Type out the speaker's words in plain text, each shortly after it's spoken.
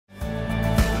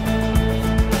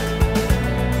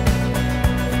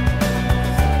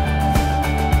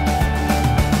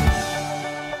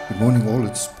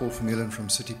Vermeulen from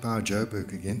City Power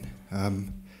Joburg again.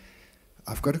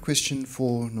 I've got a question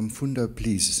for Nomfundo,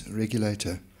 please,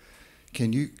 regulator.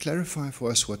 Can you clarify for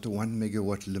us what the 1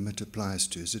 megawatt limit applies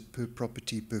to? Is it per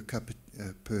property, per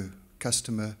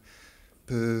customer,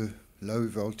 per low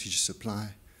voltage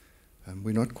supply?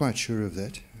 We're not quite sure of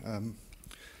that. And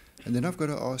then I've got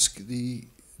to ask, the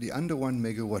under 1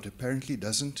 megawatt apparently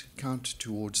doesn't count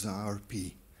towards the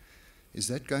IRP. Is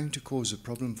that going to cause a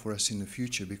problem for us in the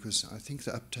future? Because I think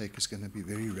the uptake is going to be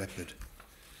very rapid.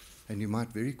 And you might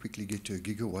very quickly get to a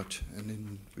gigawatt, and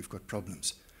then we've got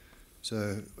problems.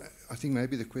 So I think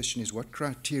maybe the question is, what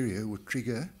criteria would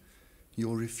trigger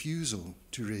your refusal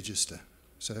to register?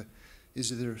 So is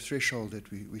there a threshold that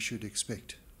we should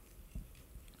expect?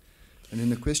 And then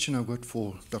the question I've got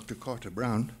for Dr.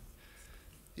 Carter-Brown,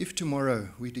 if tomorrow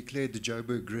we declared the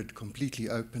Joburg grid completely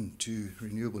open to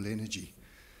renewable energy,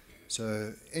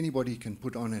 so anybody can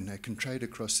put on and they can trade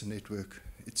across the network,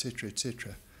 etc.,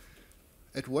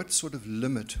 at what sort of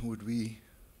limit would we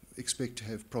expect to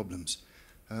have problems?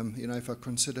 If I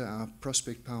consider our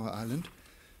Prospect Power Island,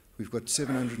 we've got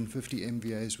 750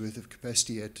 MVAs worth of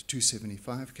capacity at the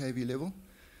 275 kV level.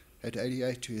 At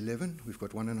 88 to 11, we've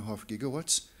got 1.5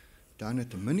 gigawatts. Down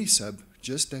at the mini-sub,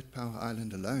 just that power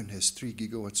island alone has 3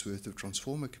 gigawatts worth of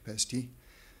transformer capacity.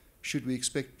 Should we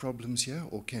expect problems here,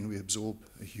 or can we absorb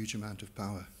a huge amount of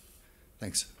power?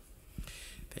 Thanks.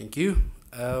 Thank you.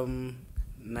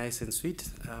 Nice and sweet.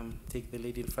 Take the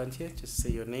lady in front here. Just say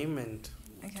your name and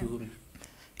to whom.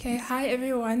 Okay, hi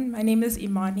everyone. My name is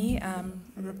Imani.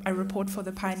 I report for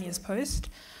the Pioneers Post.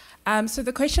 So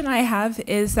the question I have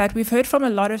is that we've heard from a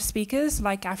lot of speakers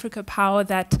like Africa Power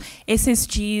that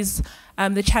SSGs,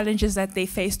 the challenges that they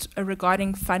faced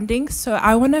regarding funding. So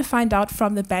I want to find out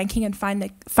from the banking and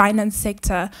finance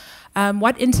sector,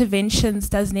 what interventions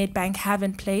does Nedbank have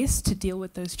in place to deal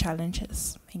with those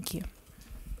challenges? Thank you.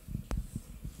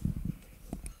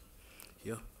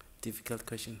 Yeah, difficult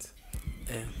questions.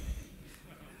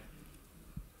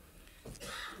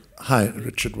 Hi,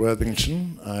 Richard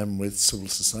Worthington. I'm with Civil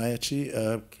Society.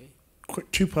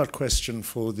 Quick two-part question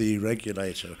for the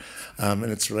regulator, and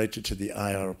it's related to the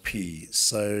IRP.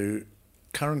 So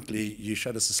currently, you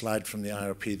showed us a slide from the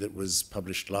IRP that was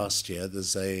published last year.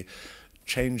 There's a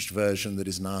changed version that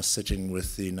is now sitting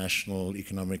with the National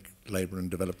Economic, Labour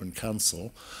and Development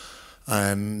Council,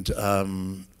 and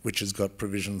which has got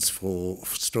provisions for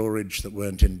storage that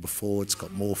weren't in before. It's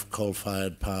got more for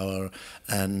coal-fired power,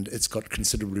 and it's got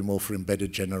considerably more for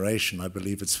embedded generation. I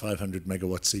believe it's 500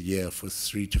 megawatts a year for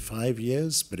 3 to 5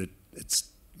 years, but it's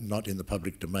not in the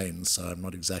public domain, so I'm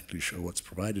not exactly sure what's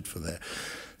provided for there.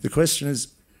 The question is,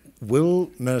 will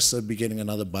NERSA be getting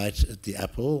another bite at the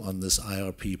apple on this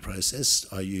IRP process?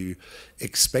 Are you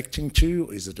expecting to?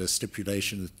 Is it a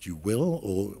stipulation that you will,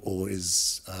 or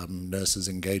is NERSA's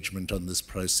engagement on this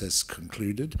process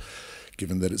concluded,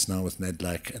 given that it's now with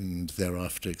NEDLAC and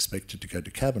thereafter expected to go to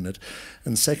Cabinet?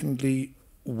 And secondly,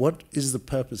 what is the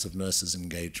purpose of NERSA's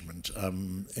engagement?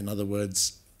 In other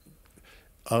words,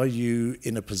 are you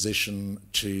in a position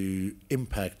to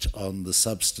impact on the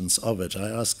substance of it? I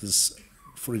ask this,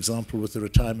 for example, with the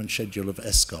retirement schedule of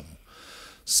Eskom.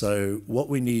 So what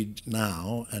we need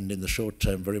now, and in the short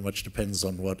term, very much depends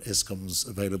on what Eskom's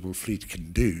available fleet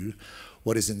can do.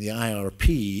 What is in the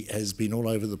IRP has been all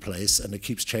over the place, and it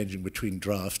keeps changing between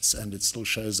drafts, and it still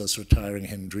shows us retiring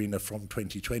Hendrina from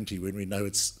 2020 when we know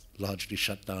it's largely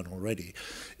shut down already.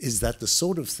 Is that the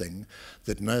sort of thing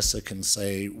that NERSA can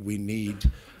say we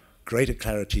need greater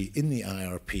clarity in the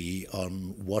IRP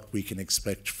on what we can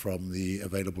expect from the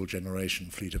available generation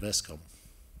fleet of Eskom?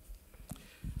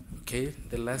 Okay,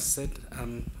 the last set,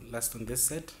 last on this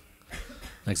set.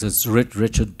 Thanks. It's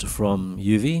Richard from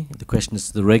UV. The question is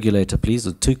to the regulator, please.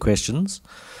 There are two questions.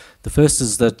 The first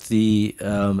is that the,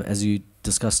 as you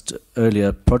discussed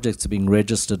earlier, projects are being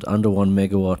registered under 1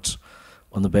 megawatt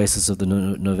on the basis of the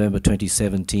November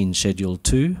 2017 Schedule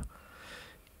 2.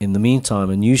 In the meantime,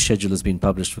 a new schedule has been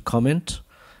published for comment,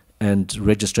 and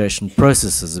registration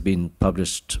processes have been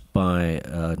published by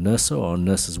NERSA or on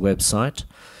NERSA's website.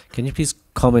 Can you please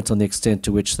comment on the extent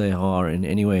to which they are in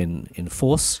any way in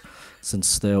force,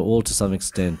 since they are all to some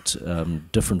extent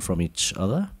different from each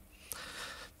other?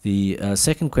 The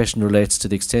second question relates to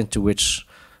the extent to which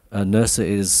NERSA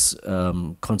is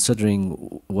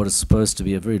considering what is supposed to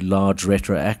be a very large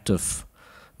retroactive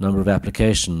number of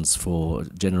applications for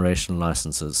generation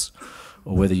licenses,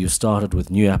 or whether you started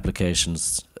with new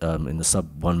applications in the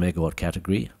sub 1 megawatt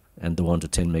category and the 1 to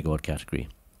 10 megawatt category.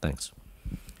 Thanks.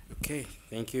 Okay,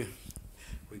 thank you.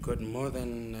 We got more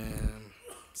than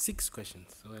 6 questions,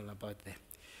 well about there.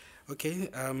 Okay,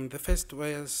 the first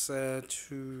was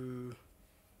to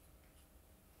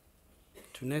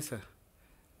to Nessa.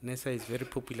 Nessa is very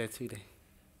popular today.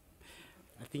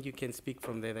 I think you can speak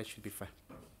from there, that should be fine.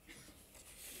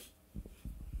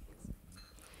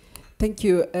 Thank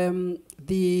you.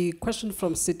 The question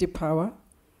from City Power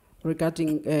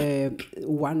regarding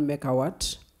 1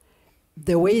 megawatt.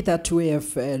 The way that we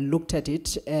have looked at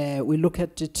it, we look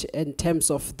at it in terms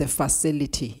of the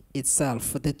facility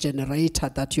itself, the generator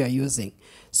that you are using.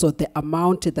 So the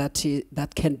amount that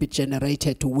can be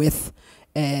generated with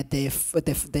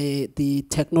the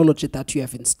technology that you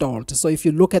have installed. So if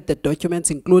you look at the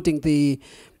documents, including the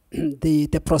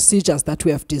procedures that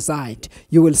we have designed,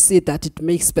 you will see that it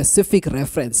makes specific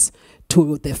reference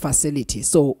to the facility.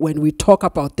 So when we talk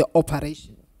about the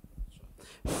operation,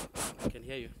 I can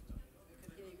hear you.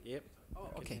 Yep. Oh,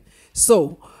 okay.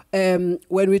 So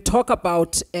when we talk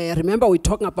about, remember we're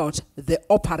talking about the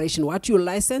operation. What you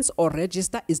license or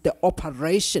register is the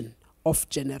operation of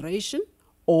generation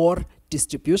or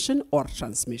distribution or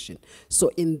transmission.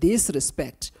 So in this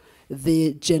respect,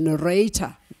 the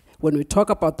generator, when we talk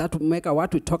about that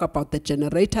megawatt, we talk about the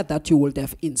generator that you would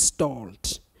have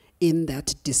installed in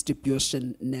that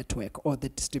distribution network or the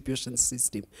distribution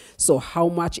system. So how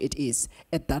much it is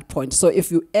at that point. So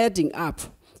if you're adding up,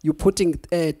 you're putting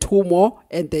 2 more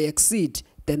and they exceed,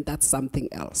 then that's something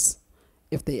else,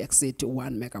 if they exceed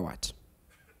 1 megawatt.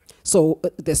 So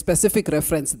the specific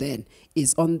reference then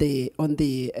is on the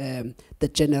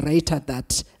generator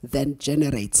that then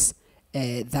generates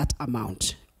that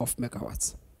amount of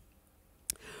megawatts.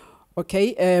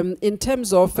 Okay, in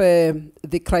terms of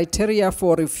the criteria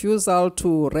for refusal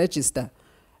to register,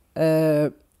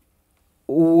 we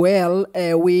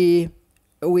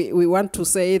want to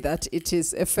say that it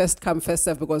is a first come first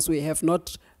serve, because we have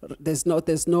not, there's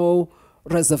no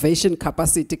reservation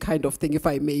capacity kind of thing, if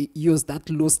I may use that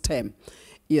loose term.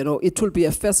 You know, it will be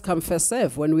a first come first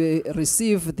serve. When we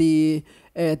receive the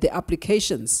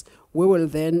applications, we will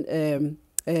then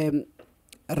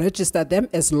register them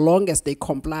as long as they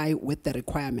comply with the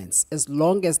requirements. As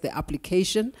long as the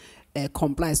application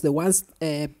complies. The ones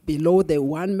below the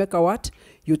 1 megawatt,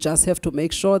 you just have to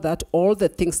make sure that all the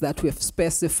things that we have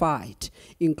specified,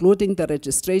 including the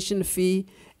registration fee,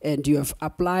 and you have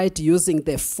applied using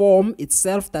the form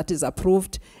itself that is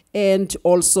approved, and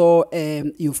also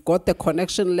you've got the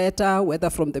connection letter, whether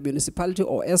from the municipality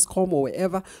or ESCOM or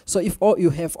wherever. So if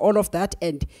you have all of that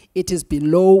and it is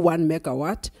below 1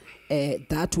 megawatt,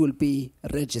 that will be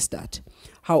registered.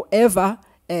 However,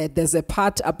 there's a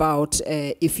part about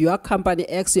if you are company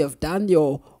X, you have done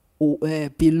your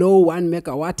below 1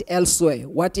 megawatt elsewhere.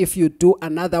 What if you do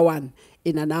another one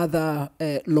in another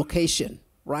location,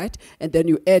 right? And then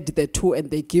you add the 2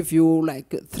 and they give you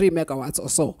like 3 megawatts or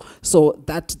so. So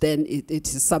that then it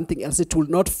is something else. It will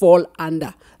not fall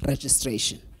under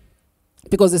registration,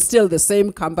 because it's still the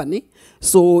same company.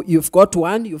 So you've got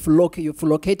one, you've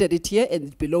located it here,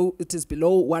 and it is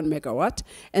below 1 megawatt,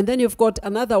 and then you've got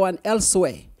another one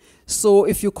elsewhere. So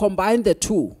if you combine the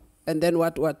 2, and then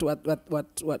what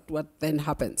then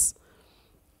happens?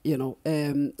 You know,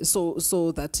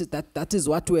 so that is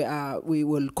what we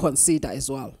will consider as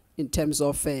well in terms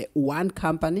of one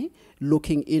company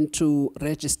looking into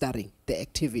registering the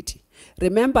activity.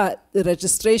 Remember, the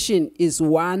registration is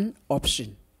one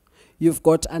option. You've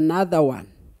got another one,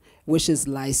 which is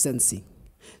licensing.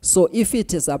 So if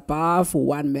it is above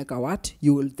 1 megawatt,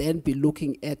 you will then be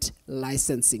looking at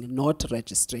licensing, not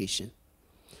registration.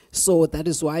 So that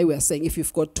is why we are saying if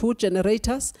you've got 2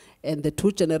 generators and the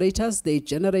 2 generators, they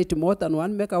generate more than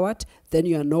 1 megawatt, then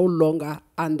you are no longer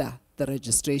under the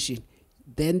registration.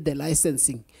 Then the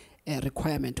licensing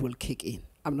requirement will kick in.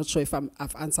 I'm not sure if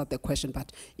I've answered the question,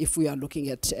 but if we are looking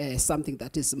at something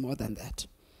that is more than that.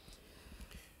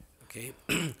 Okay,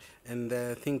 and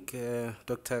I think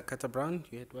Dr. Carter Brown,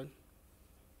 you had one?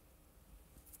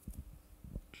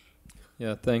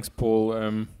 Yeah, thanks,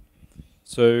 Paul.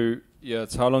 So, yeah,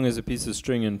 it's how long is a piece of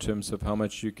string in terms of how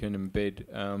much you can embed.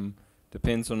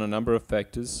 Depends on a number of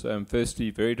factors.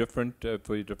 Firstly, very different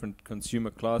for your different consumer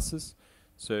classes.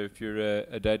 So if you're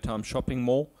a daytime shopping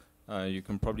mall, you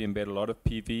can probably embed a lot of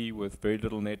PV with very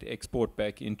little net export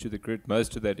back into the grid.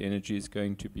 Most of that energy is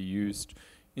going to be used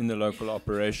in the local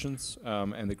operations,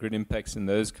 and the grid impacts in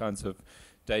those kinds of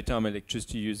daytime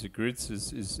electricity user grids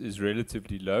is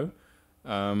relatively low.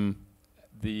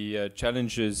 The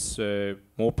challenge is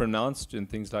more pronounced in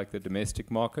things like the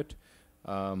domestic market.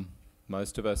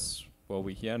 Most of us, well,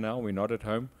 we're here now, we're not at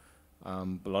home. A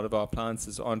lot of our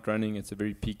appliances aren't running. It's a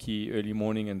very peaky early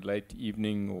morning and late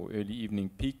evening or early evening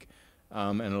peak.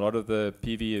 And a lot of the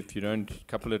PV, if you don't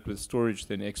couple it with storage,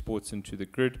 then exports into the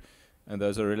grid. And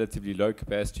those are relatively low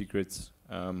capacity grids.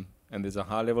 And there's a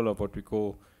high level of what we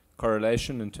call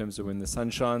correlation in terms of when the sun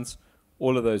shines,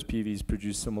 all of those PVs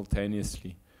produce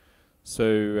simultaneously. So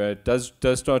it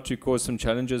does start to cause some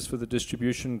challenges for the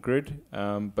distribution grid,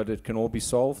 but it can all be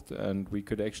solved, and we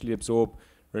could actually absorb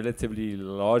relatively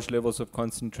large levels of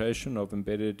concentration of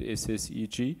embedded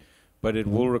SSEG, but it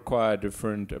will require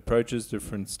different approaches,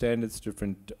 different standards,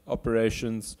 different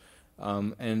operations,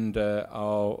 and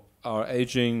our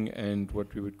aging and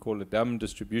what we would call a dumb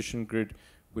distribution grid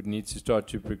would need to start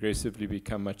to progressively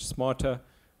become much smarter.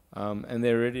 And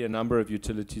there are already a number of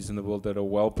utilities in the world that are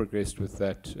well progressed with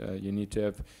that. You need to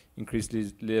have increased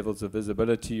levels of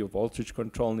visibility. Your voltage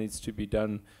control needs to be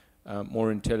done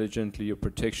more intelligently. Your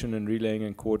protection and relaying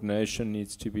and coordination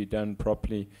needs to be done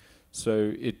properly.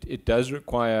 So it does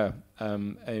require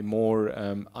a more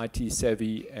IT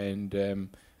savvy and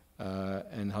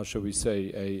how shall we say,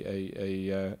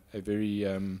 a very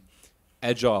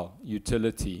agile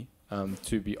utility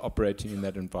to be operating in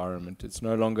that environment. It's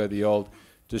no longer the old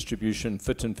distribution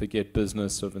fit and forget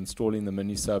business of installing the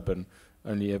mini sub and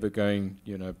only ever going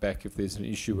back if there's an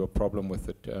issue or problem with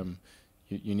it.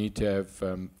 You need to have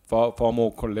far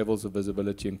more levels of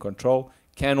visibility and control.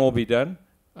 Can all be done,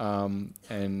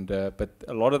 but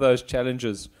a lot of those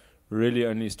challenges really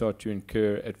only start to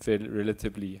incur at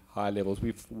relatively high levels.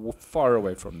 We're far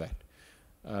away from that.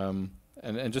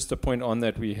 And just a point on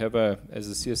that, we have as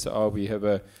a CSR, we have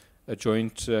a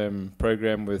joint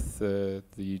program with the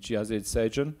GIZ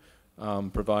SAGEN,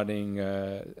 providing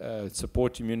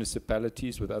support to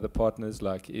municipalities with other partners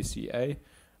like SEA.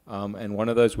 And one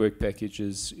of those work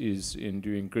packages is in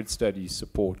doing grid study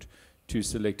support to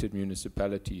selected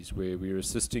municipalities, where we're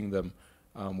assisting them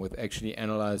with actually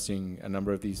analyzing a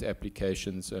number of these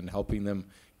applications and helping them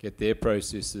get their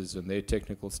processes and their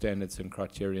technical standards and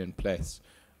criteria in place.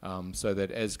 So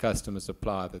that as customers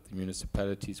apply, that the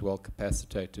municipality is well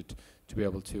capacitated to be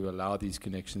able to allow these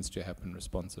connections to happen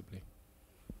responsibly.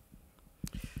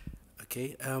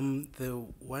 Okay, the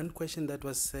one question that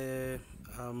was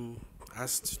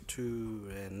asked to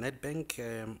Nedbank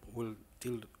will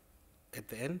deal at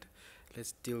the end.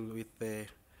 Let's deal with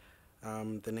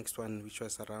the next one, which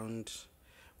was around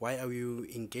why are you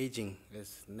engaging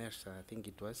as NERSA, I think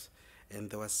it was, and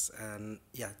there was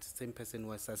the same person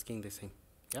was asking the same.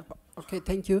 Yeah. Okay,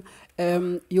 thank you.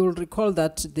 You'll recall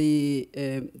that the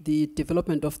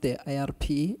development of the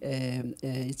IRP,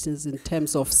 it is in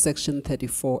terms of Section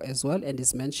 34 as well, and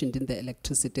is mentioned in the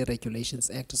Electricity Regulations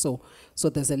Act. So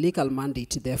there's a legal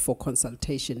mandate there for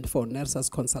consultation, for NERSA's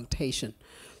consultation.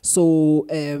 So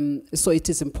it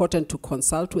is important to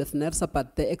consult with NERSA,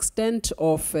 but the extent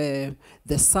of the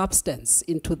substance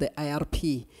into the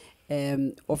IRP,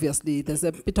 obviously, there's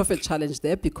a bit of a challenge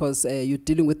there because you're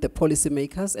dealing with the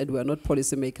policymakers and we're not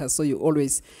policymakers, so you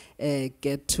always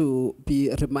get to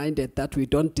be reminded that we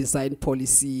don't design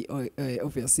policy or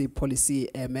obviously policy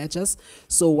measures.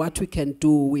 So what we can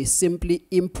do, we simply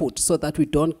input so that we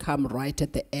don't come right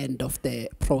at the end of the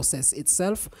process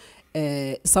itself.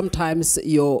 Sometimes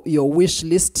your wish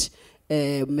list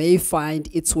may find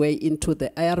its way into the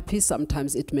IRP,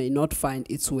 sometimes it may not find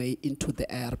its way into the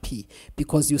IRP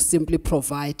because you simply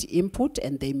provide input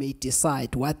and they may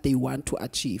decide what they want to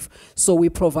achieve. So we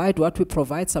provide what we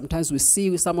provide. Sometimes we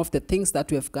see some of the things that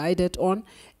we have guided on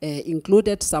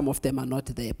included, some of them are not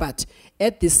there. But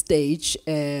at this stage,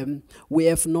 we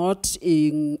have not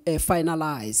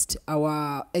finalized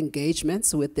our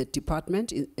engagements with the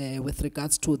department with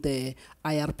regards to the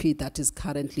IRP that is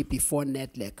currently before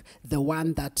NEDLEC, the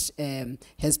one that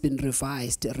has been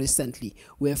revised recently.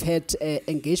 We have had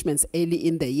engagements early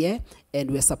in the year,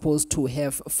 and we're supposed to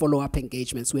have follow-up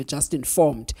engagements. We're just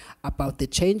informed about the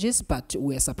changes, but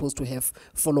we're supposed to have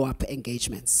follow-up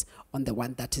engagements on the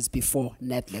one that is before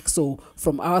NEDLEC. So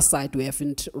from our side, we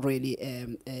haven't really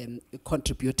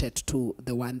contributed to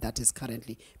the one that is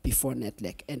currently before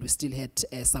NEDLEC. And we still had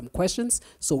some questions,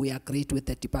 so we agreed with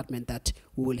the department that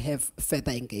we will have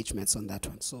further engagements on that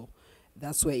one. So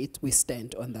that's where we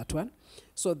stand on that one.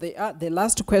 So the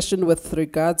last question with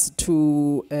regards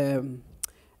to, I'm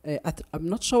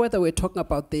not sure whether we're talking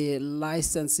about the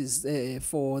licenses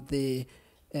for those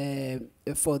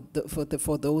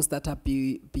that are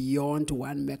beyond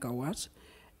 1 megawatt.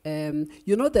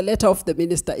 You know, the letter of the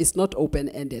minister is not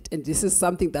open-ended, and this is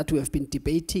something that we have been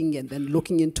debating and then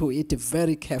looking into it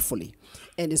very carefully,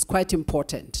 and it's quite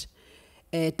important.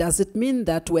 Does it mean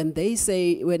that when it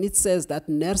says that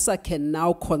NERSA can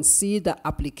now consider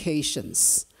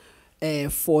applications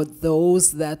for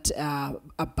those that are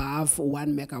above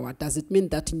 1 megawatt, does it mean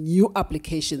that new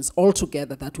applications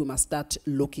altogether that we must start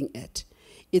looking at?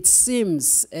 it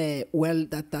seems, well,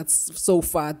 that's so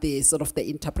far the sort of the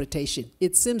interpretation.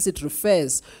 It seems it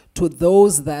refers to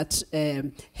those that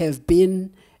have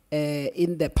been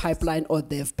in the pipeline, or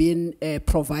they've been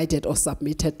provided or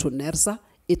submitted to NERSA.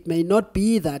 It may not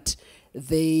be that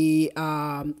they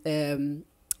are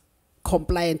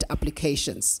compliant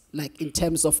applications, like in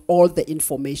terms of all the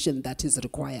information that is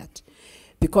required,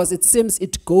 because it seems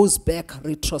it goes back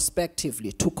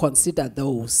retrospectively to consider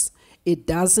those. It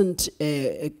doesn't,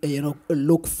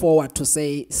 look forward to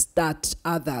say start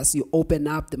others. You open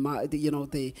up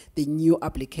the new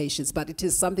applications, but it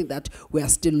is something that we are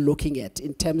still looking at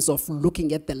in terms of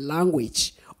looking at the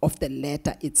language of the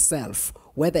letter itself,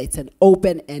 whether it's an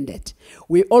open-ended.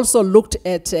 We also looked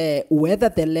at whether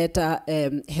the letter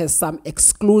has some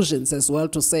exclusions as well,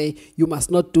 to say you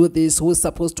must not do this, who's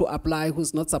supposed to apply,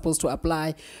 who's not supposed to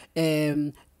apply.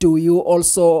 Do you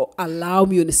also allow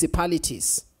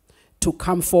municipalities to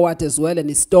come forward as well and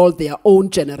install their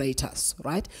own generators,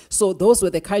 right? So those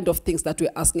were the kind of things that we're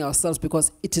asking ourselves,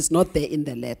 because it is not there in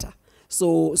the letter.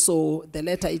 So the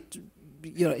letter,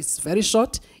 it's very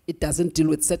short. It doesn't deal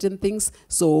with certain things.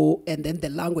 So, and then the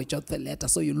language of the letter.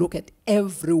 So you look at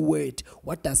every word.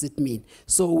 What does it mean?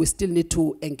 So we still need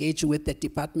to engage with the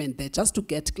department there just to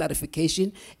get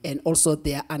clarification and also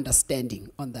their understanding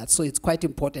on that. So it's quite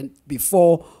important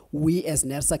before we as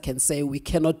NERSA can say we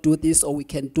cannot do this or we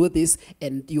can do this,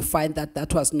 and you find that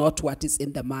that was not what is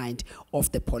in the mind of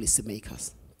the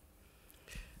policymakers.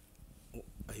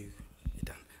 Are you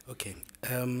done? Okay.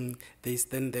 There's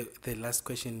then the last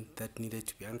question that needed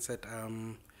to be answered.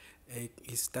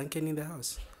 Is Duncan in the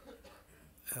house?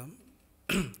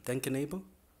 Duncan able?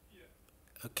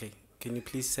 Yeah. Okay. Can you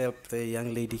please help the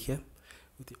young lady here?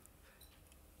 With you?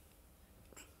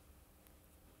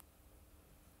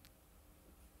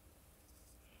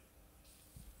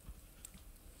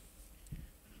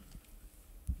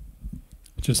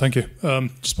 Just thank you.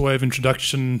 Just by way of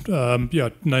introduction,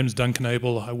 name's Duncan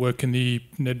Abel. I work in the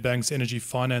Nedbank's Energy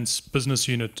Finance business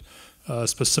unit,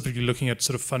 specifically looking at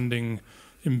sort of funding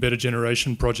embedded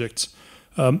generation projects.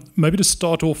 Maybe to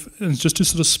start off, and just to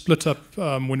sort of split up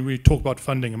when we talk about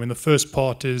funding. I mean, the first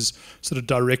part is sort of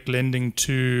direct lending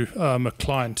to a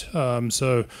client.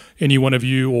 So any one of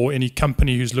you or any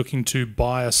company who's looking to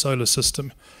buy a solar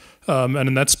system. And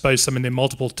in that space, I mean, there are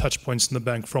multiple touch points in the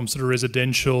bank, from sort of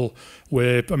residential,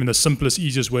 where, I mean, the simplest,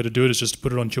 easiest way to do it is just to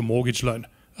put it onto your mortgage loan.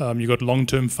 You've got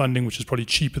long-term funding, which is probably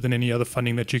cheaper than any other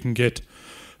funding that you can get.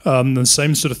 The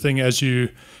same sort of thing as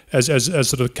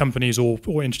sort of companies or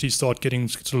entities start getting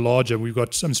sort of larger. We've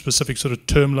got some specific sort of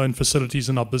term loan facilities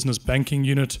in our business banking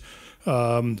unit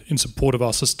in support of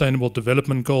our sustainable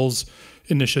development goals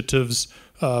initiatives.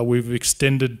 We've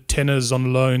extended tenors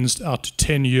on loans out to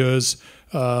 10 years.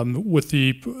 With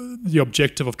the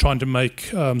objective of trying to make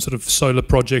sort of solar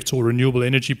projects or renewable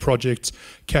energy projects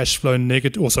cash flow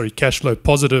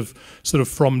positive sort of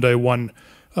from day one,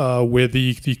 where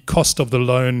the cost of the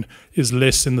loan is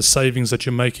less than the savings that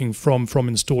you're making from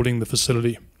installing the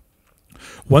facility.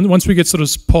 Once we get sort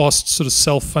of past sort of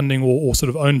self-funding or sort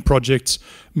of own projects,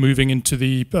 moving into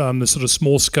the sort of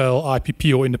small-scale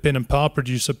IPP or independent power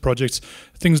producer projects,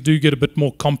 things do get a bit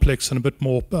more complex and a bit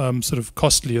more sort of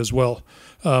costly as well.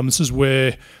 This is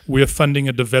where we're funding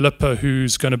a developer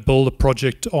who's going to build a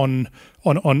project on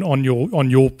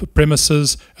your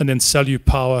premises and then sell you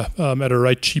power at a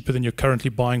rate cheaper than you're currently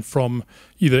buying from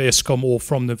either Eskom or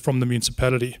from the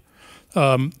municipality.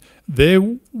 There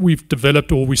we've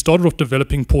developed, or we started off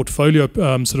developing portfolio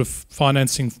sort of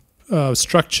financing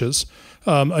structures,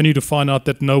 only to find out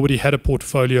that nobody had a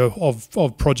portfolio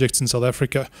of projects in South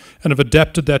Africa, and have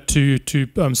adapted that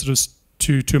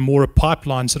to more a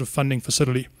pipeline sort of funding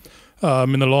facility.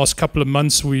 In the last couple of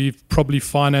months, we've probably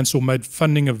financed or made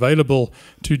funding available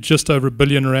to just over R1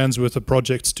 billion worth of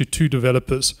projects to 2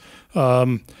 developers.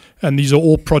 And these are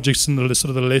all projects in the sort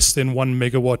of the less than 1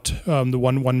 megawatt, the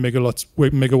 1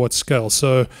 megawatt scale.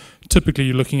 So typically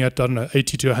you're looking at,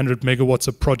 80 to 100 megawatts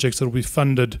of projects that will be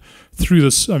funded through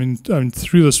this,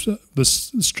 through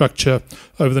this structure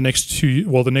over the next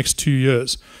 2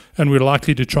 years. And we're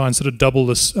likely to try and sort of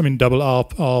double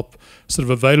our sort of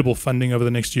available funding over the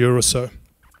next year or so.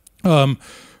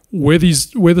 Where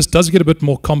this does get a bit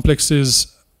more complex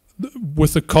is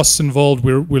with the costs involved.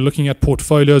 We're looking at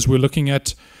portfolios. We're looking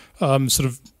at sort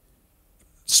of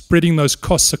spreading those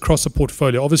costs across a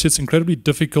portfolio. Obviously, it's incredibly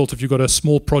difficult if you've got a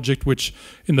small project, which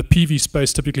in the PV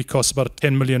space typically costs about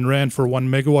 10 million rand for 1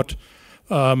 megawatt,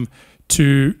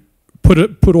 to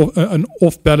put an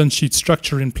off-balance sheet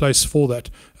structure in place for that.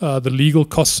 The legal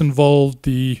costs involved,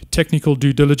 the technical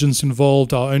due diligence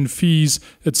involved, our own fees,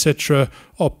 etc.,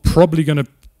 are probably going to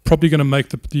probably going to make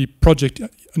the project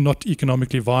not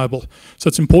economically viable. So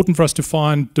it's important for us to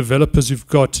find developers who've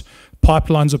got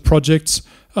pipelines of projects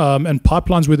and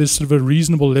pipelines where there's sort of a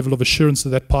reasonable level of assurance that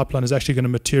that pipeline is actually going to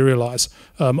materialize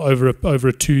over a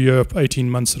 2-year,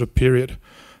 18-month sort of period.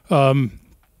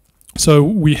 So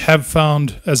we have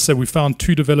found, as I said, we found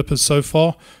 2 developers so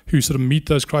far who sort of meet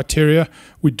those criteria.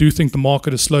 We do think the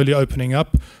market is slowly opening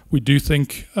up. We do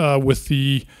think with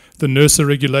the NERSA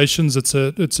regulations, it's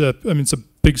a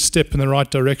big step in the right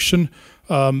direction.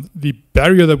 The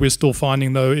barrier that we're still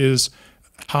finding, though, is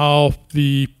how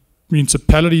the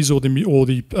municipalities or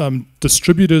the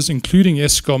distributors, including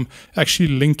Eskom, actually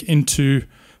link into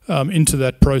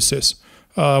that process.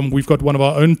 We've got one of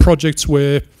our own projects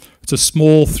where it's a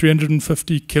small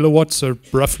 350 kilowatts, so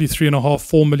roughly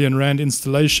 3.5–4 million rand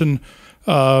installation,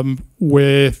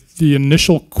 where the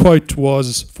initial quote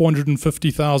was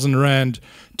 450,000 rand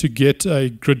to get a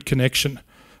grid connection.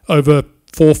 Over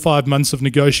 4 or 5 months of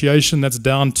negotiation, that's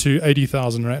down to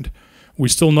 80,000 rand. We're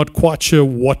still not quite sure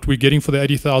what we're getting for the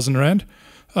 80,000 rand,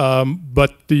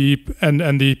 but the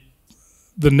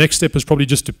next step is probably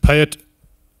just to pay it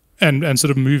and sort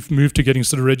of move to getting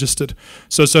sort of registered.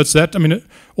 So it's that. I mean,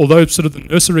 although sort of the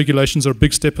NERSA regulations are a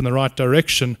big step in the right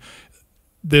direction,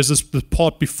 there's the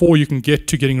part before you can get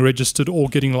to getting registered or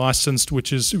getting licensed,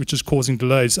 which is causing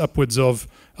delays upwards of,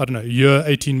 I don't know, a year,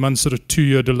 18 months, sort of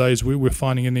 2-year delays we're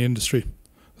finding in the industry.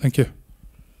 Thank you.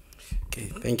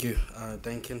 Okay, thank you,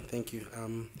 Duncan. Thank you.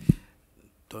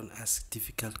 Don't ask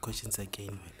difficult questions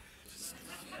again.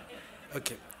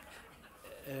 Okay.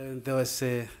 There was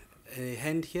a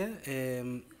hand here.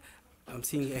 I'm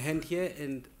seeing a hand here,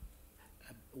 and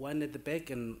one at the back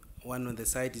and one on the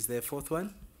side. Is there a 4th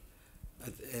one?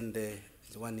 And there's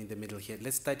one in the middle here.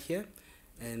 Let's start here,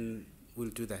 and we'll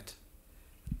do that.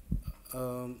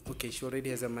 Okay, she already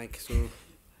has a mic, so...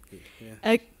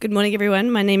 Yeah. Good morning,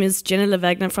 everyone. My name is Jenna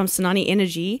Lavagna from Tsunami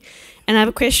Energy, and I have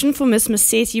a question for Ms.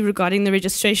 Massetti regarding the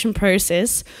registration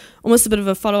process, almost a bit of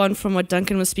a follow-on from what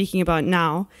Duncan was speaking about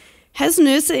now. Has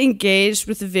NERSA engaged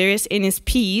with the various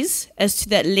NSPs as to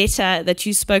that letter that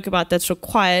you spoke about that's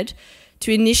required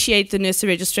to initiate the NERSA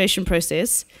registration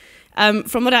process?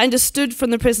 From what I understood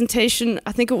from the presentation,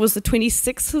 I think it was the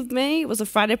 26th of May, it was a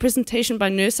Friday presentation by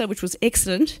NERSA, which was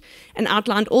excellent, and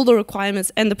outlined all the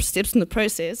requirements and the steps in the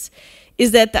process,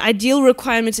 is that the ideal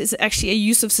requirement is actually a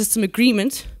use of system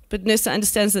agreement, but NERSA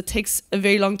understands that it takes a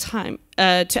very long time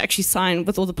to actually sign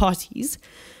with all the parties.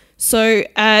 So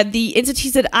the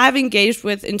entities that I've engaged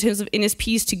with in terms of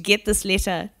NSPs to get this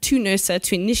letter to NERSA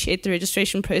to initiate the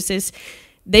registration process,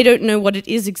 they don't know what it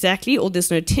is exactly, or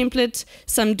there's no template.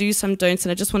 Some do, some don't,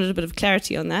 and I just wanted a bit of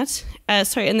clarity on that.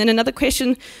 Sorry, and then another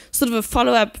question, sort of a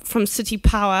follow-up from City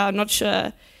Power. I'm not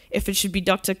sure if it should be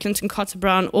Dr. Clinton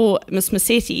Carter-Brown or Ms.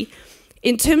 Massetti.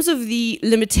 In terms of the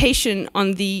limitation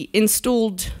on the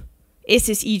installed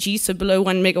SSEG, so below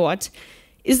 1 megawatt,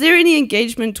 is there any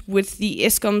engagement with the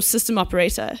Eskom system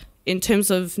operator in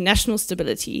terms of national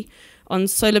stability on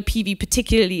solar PV,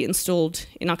 particularly installed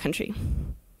in our country?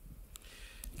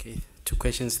 Okay, 2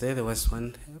 questions there. There was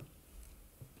one.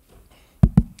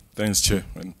 Thanks, Chair,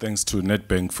 and thanks to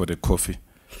Nedbank for the coffee.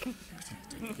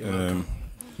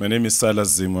 My name is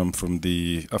Silas Zim. I'm from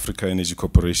the Africa Energy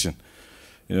Corporation.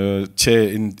 Chair,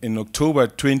 in October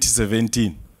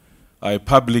 2017, I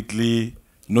publicly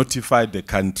notified the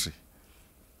country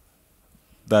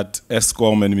that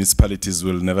Eskom and municipalities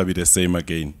will never be the same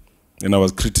again, and I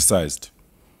was criticized.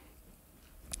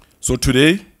 So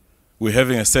today, we're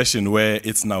having a session where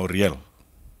it's now real.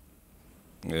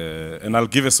 And I'll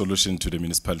give a solution to the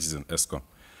municipalities and Eskom.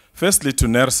 Firstly, to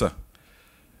NERSA,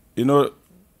 no,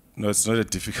 it's not a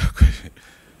difficult question.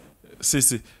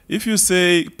 Sisi, if you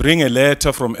say, bring a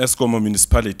letter from Eskom or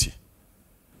municipality,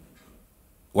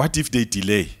 what if they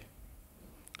delay?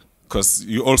 Because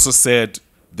you also said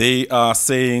they are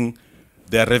saying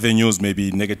their revenues may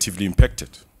be negatively impacted,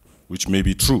 which may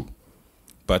be true.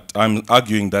 But I'm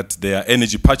arguing that their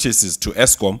energy purchases to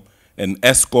Eskom and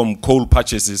Eskom coal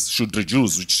purchases should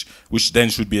reduce, which then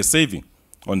should be a saving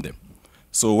on them.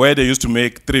 So where they used to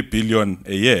make 3 billion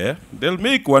a year, they'll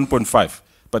make 1.5.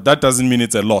 But that doesn't mean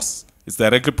it's a loss. It's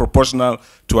directly proportional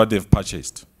to what they've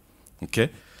purchased. Okay?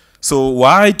 So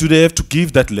why do they have to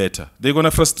give that letter? They're going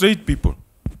to frustrate people.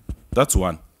 That's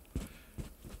one.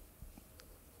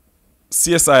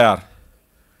 CSIR.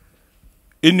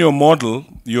 In your model,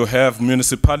 you have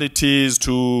municipalities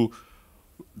to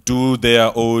do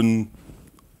their own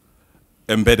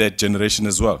embedded generation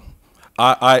as well.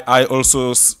 I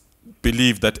also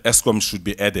believe that Eskom should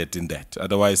be added in that.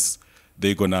 Otherwise,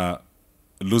 they're going to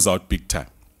lose out big time.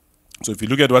 So if you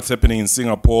look at what's happening in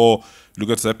Singapore, look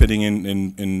at what's happening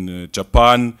in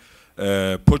Japan,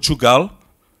 Portugal,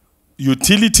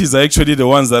 utilities are actually the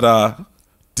ones that are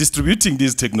distributing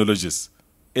these technologies.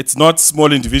 It's not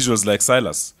small individuals like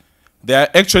Silas. They are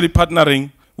actually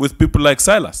partnering with people like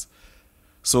Silas.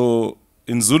 So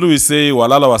in Zulu we say,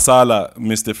 walala wasala,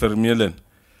 Mr. Vermeulen.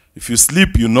 If you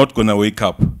sleep, you're not going to wake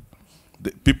up.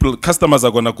 Customers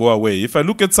are going to go away. If I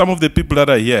look at some of the people that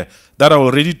are here, that are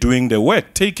already doing the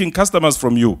work, taking customers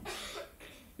from you,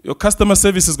 your customer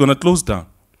service is going to close down.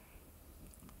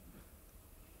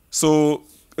 So,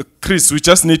 Chris, we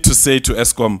just need to say to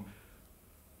Eskom,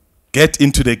 get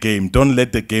into the game. Don't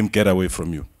let the game get away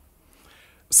from you.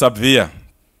 Subvia,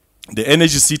 the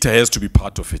energy sector has to be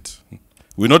part of it.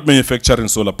 We're not manufacturing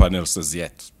solar panels as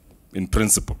yet, in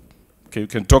principle. Okay, you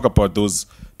can talk about those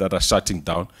that are shutting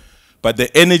down. But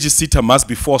the energy sector must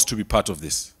be forced to be part of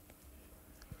this.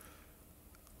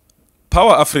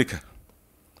 Power Africa.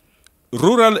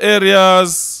 Rural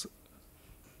areas,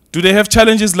 do they have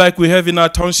challenges like we have in our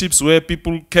townships where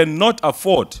people cannot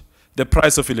afford the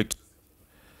price of electricity?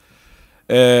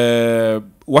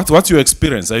 What's your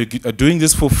experience? Are you doing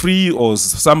this for free, or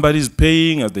somebody's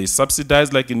paying? Are they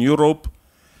subsidized like in Europe?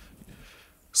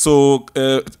 So,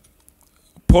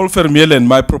 Paul Vermeulen,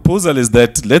 my proposal is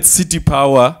that let City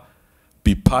Power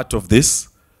be part of this,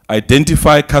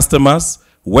 identify customers,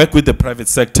 work with the private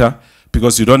sector,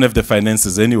 because you don't have the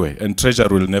finances anyway, and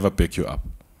Treasury will never pick you up.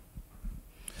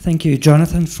 Thank you.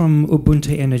 Jonathan from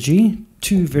Ubuntu Energy.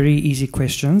 Two very easy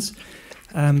questions.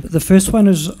 The first one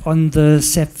is on the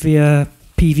Sapphire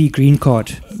PV green card,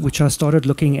 which I started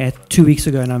looking at 2 weeks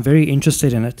ago, and I'm very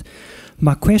interested in it.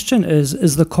 My question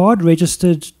is the card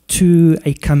registered to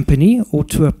a company or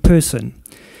to a person?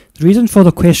 The reason for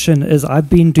the question is I've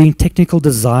been doing technical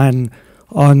design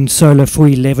on solar for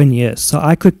 11 years, so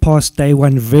I could pass day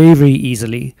one very, very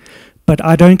easily, but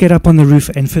I don't get up on the roof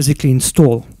and physically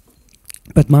install.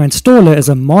 But my installer is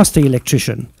a master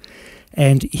electrician,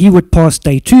 and he would pass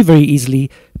day two very easily,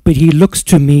 but he looks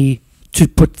to me to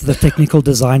put the technical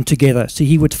design together, so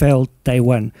he would fail day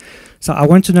one. So I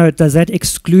want to know, does that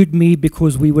exclude me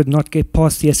because we would not get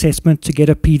past the assessment to get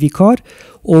a PV card,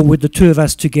 or would the two of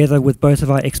us together with both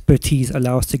of our expertise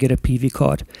allow us to get a PV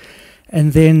card?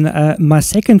 And then my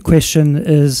second question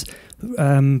is,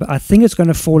 I think it's going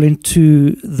to fall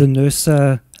into the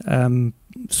NERSA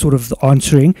sort of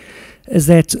answering, is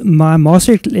that my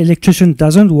master electrician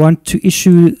doesn't want to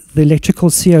issue the electrical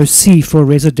COC for a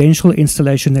residential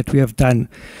installation that we have done,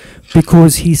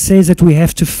 because he says that we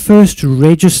have to first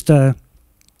register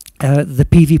the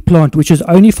PV plant, which is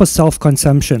only for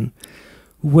self-consumption,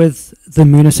 with the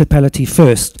municipality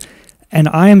first. And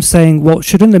I am saying, well,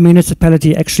 shouldn't the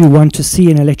municipality actually want to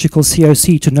see an electrical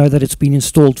COC to know that it's been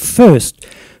installed first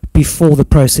before the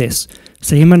process?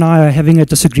 So him and I are having a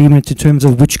disagreement in terms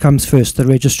of which comes first, the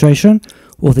registration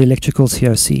or the electrical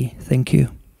COC. Thank you.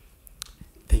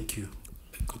 Thank you.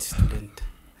 A good student.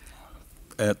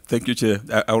 Thank you, Chair.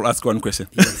 I will ask one question.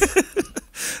 Yes.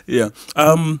 Yeah.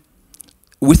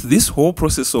 With this whole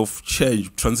process of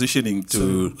change, transitioning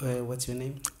to... So, what's your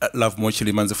name? Love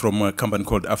Mochilimanze from a company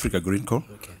called Africa Green Co.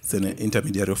 Okay. It's an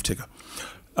intermediary of Tega.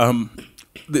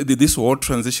 This whole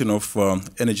transition of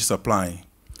energy supply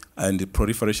and the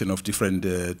proliferation of different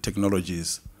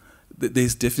technologies,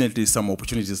 there's definitely some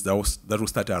opportunities that will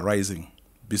start arising,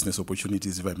 business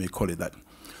opportunities, if I may call it that.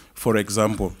 For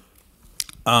example,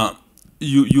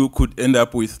 you could end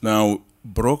up with now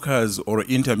brokers or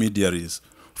intermediaries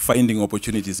finding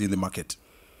opportunities in the market.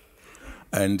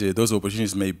 And those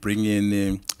opportunities may bring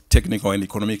in technical and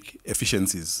economic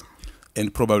efficiencies,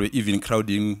 and probably even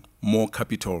crowding more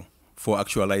capital for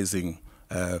actualizing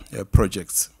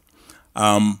projects.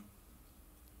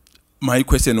 My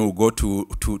question will go to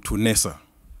NERSA.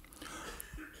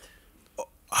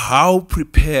 How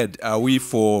prepared are we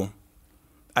for,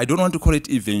 I don't want to call it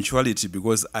eventuality,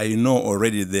 because I know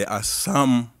already there are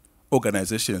some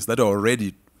organizations that are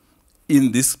already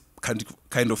in this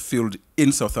kind of field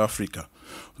in South Africa.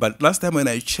 But last time when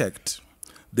I checked,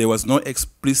 there was no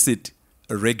explicit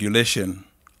regulation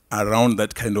around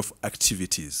that kind of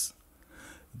activities.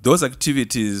 Those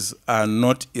activities are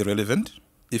not irrelevant.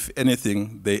 If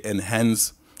anything, they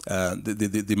enhance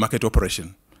the market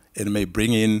operation and may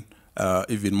bring in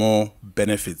even more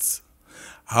benefits.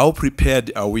 How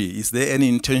prepared are we? Is there any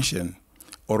intention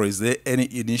or is there any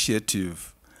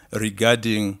initiative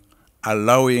regarding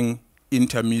allowing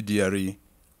intermediary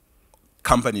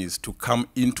companies to come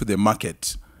into the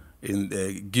market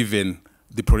given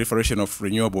the proliferation of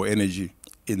renewable energy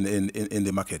in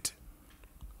the market?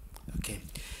 Okay.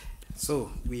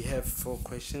 So we have 4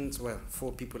 questions. Well,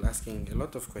 4 people asking a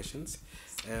lot of questions,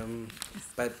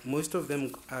 but most of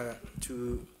them are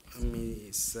to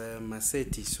Ms.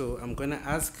 Masetti. So I'm going to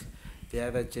ask the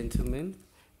other gentlemen,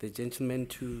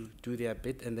 to do their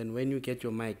bit, and then when you get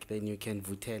your mic, then you can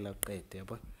vutela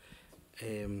qede.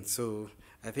 So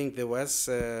I think there was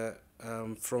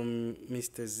from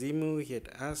Mr. Zimu. He had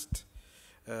asked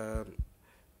a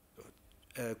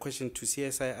question to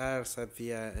CSIR,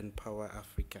 Savia, and Power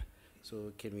Africa.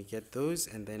 So can we get those,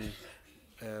 and then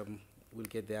we'll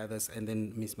get the others, and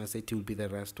then Ms. Masetti will be the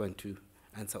last one to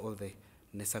answer all the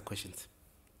NESA questions.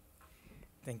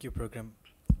 Thank you, Program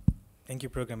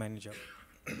Manager.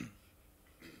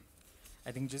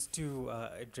 I think just to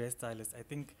address Silas, I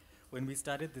think when we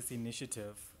started this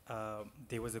initiative,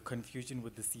 there was a confusion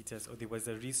with the SETAs, or there was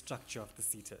a restructure of the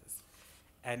SETAs.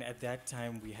 And at that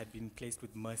time, we had been placed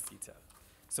with MERSETA.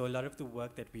 So a lot of the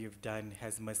work that we have done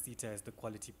has MERSETA as the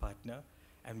quality partner,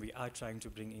 and we are trying to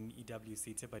bring in EW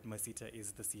SETA, but MERSETA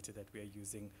is the SETA that we are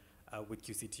using with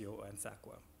QCTO and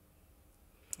SACWA.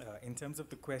 In terms of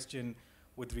the question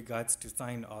with regards to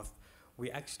sign-off,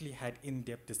 we actually had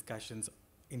in-depth discussions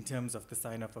in terms of the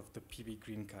sign-off of the PV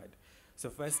Green Card. So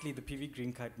firstly, the PV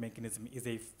Green Card mechanism is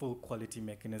a full quality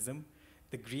mechanism.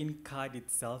 The green card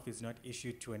itself is not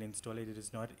issued to an installer. It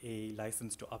is not a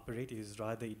license to operate. It is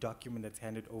rather a document that's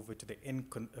handed over to the end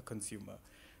consumer.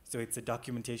 So it's a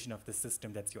documentation of the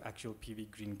system. That's your actual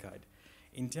PV Green Card.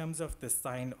 In terms of the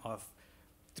sign-off,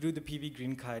 through the PV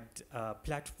Green Card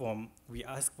platform, we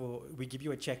give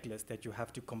you a checklist that you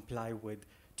have to comply with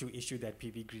to issue that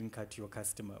PV Green Card to your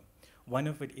customer. One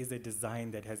of it is a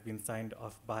design that has been signed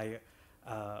off by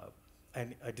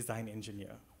a design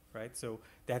engineer, right? So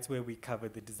that's where we cover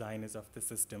the designers of the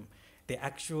system. The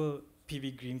actual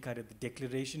PV Green Card, the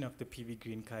declaration of the PV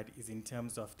Green Card is in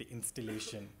terms of the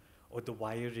installation or the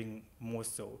wiring more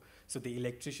so. So the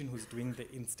electrician who's doing the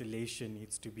installation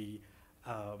needs to be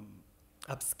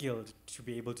upskilled to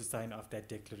be able to sign off that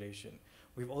declaration.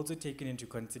 We've also taken into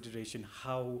consideration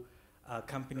how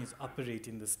companies operate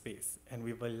in the space, and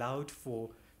we've allowed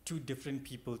for 2 different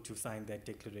people to sign that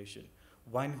declaration.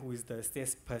 One who is the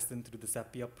assessed person through the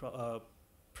SAPIA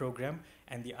program,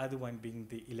 and the other one being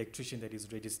the electrician that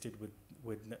is registered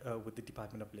with the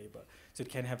Department of Labor. So it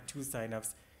can have 2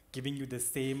 sign-offs, giving you the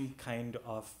same kind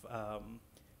of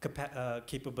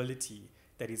capability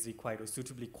that is required or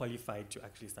suitably qualified to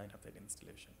actually sign up that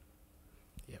installation.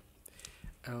 Yeah.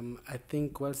 I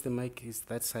think whilst the mic is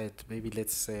that side, maybe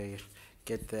let's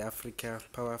get the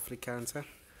Power Africa answer.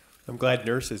 I'm glad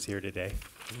Nurse is here today,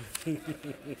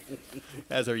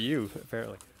 as are you,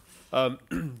 apparently.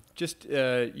 Just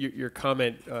your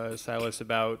comment, Silas,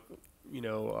 about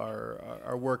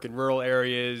our work in rural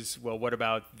areas. Well, what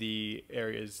about the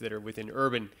areas that are within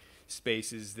urban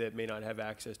spaces that may not have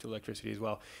access to electricity as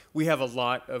well? We have a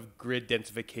lot of grid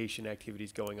densification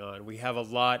activities going on. We have a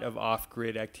lot of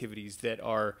off-grid activities that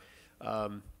are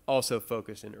also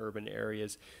focused in urban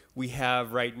areas. We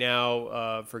have right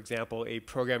now, for example, a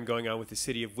program going on with the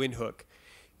city of Windhoek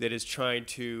that is trying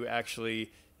to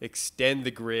actually extend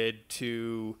the grid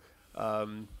to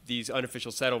these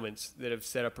unofficial settlements that have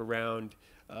set up around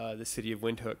the city of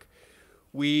Windhoek.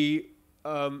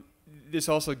 This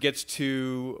also gets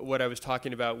to what I was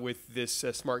talking about with this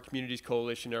Smart Communities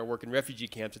Coalition, our work in refugee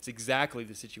camps. It's exactly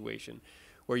the situation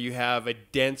where you have a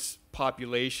dense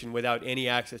population without any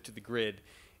access to the grid.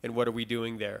 And what are we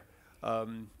doing there?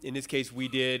 In this case,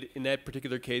 in that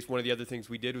particular case, one of the other things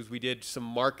we did was we did some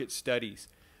market studies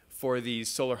for these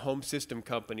solar home system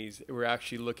companies. We're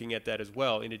actually looking at that as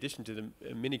well, in addition to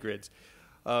the mini grids,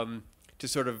 to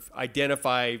sort of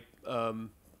identify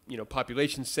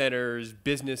population centers,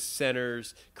 business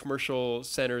centers, commercial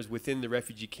centers within the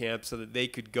refugee camp so that they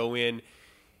could go in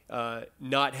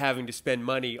not having to spend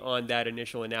money on that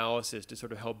initial analysis to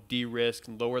sort of help de-risk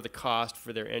and lower the cost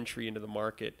for their entry into the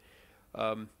market.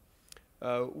 When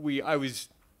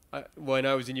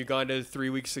I was in Uganda 3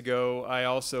 weeks ago, I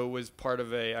also was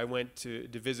I went to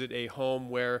visit a home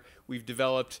where we've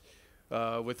developed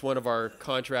with one of our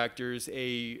contractors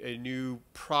a new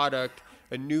product,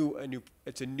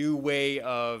 it's a new way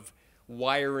of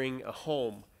wiring a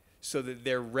home so that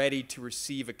they're ready to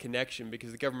receive a connection,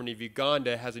 because the government of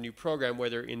Uganda has a new program where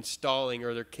they're installing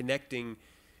or they're connecting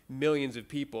millions of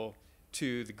people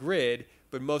to the grid,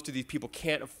 but most of these people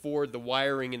can't afford the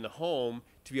wiring in the home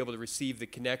to be able to receive the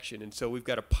connection. And so we've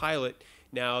got a pilot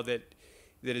now that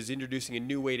is introducing a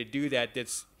new way to do that,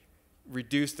 that's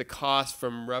reduced the cost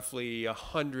from roughly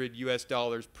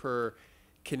 $100 per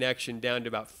connection down to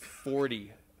about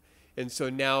 40. And so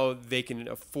now they can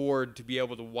afford to be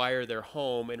able to wire their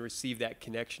home and receive that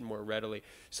connection more readily.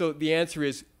 So the answer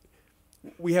is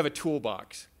we have a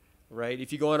toolbox, right?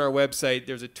 If you go on our website,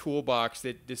 there's a toolbox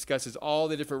that discusses all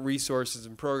the different resources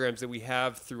and programs that we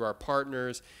have through our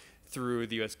partners, through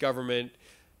the U.S. government,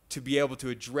 to be able to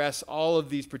address all of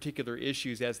these particular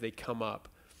issues as they come up.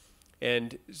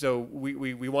 And so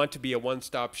we want to be a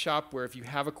one-stop shop where if you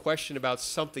have a question about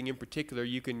something in particular,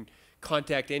 you can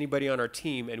contact anybody on our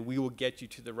team and we will get you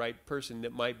to the right person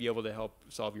that might be able to help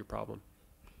solve your problem.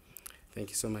 Thank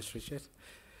you so much, Richard.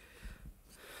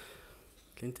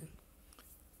 Clinton?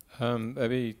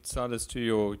 Maybe, Silas, to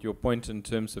your point in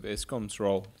terms of Eskom's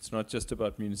role, it's not just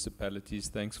about municipalities.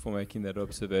 Thanks for making that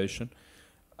observation.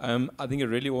 I think it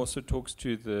really also talks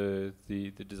to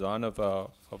the design of our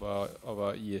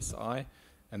ESI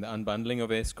and the unbundling of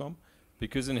Eskom,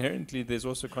 because inherently there's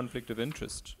also conflict of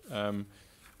interest.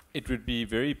 It would be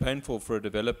very painful for a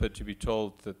developer to be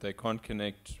told that they can't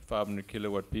connect 500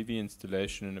 kilowatt PV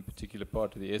installation in a particular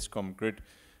part of the Eskom grid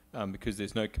because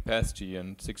there's no capacity,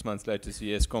 and 6 months later see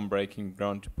Eskom breaking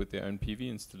ground to put their own PV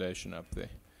installation up there.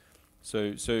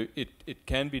 So it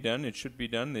can be done, it should be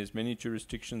done. There's many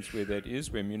jurisdictions where that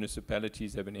is, where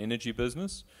municipalities have an energy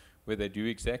business, where they do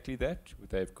exactly that.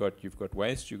 You've got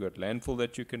waste, you've got landfill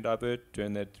that you can divert,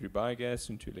 turn that through biogas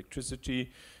into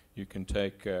electricity. You can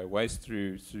take waste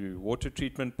through water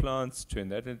treatment plants, turn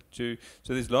that into...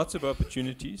 So there's lots of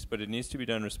opportunities, but it needs to be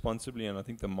done responsibly, and I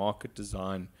think the market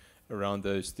design around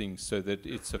those things so that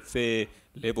it's a fair,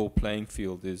 level playing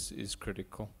field is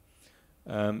critical.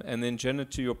 And then,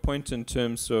 Janet, to your point in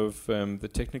terms of the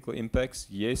technical impacts,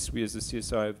 yes, we as the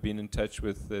CSI have been in touch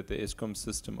with the Eskom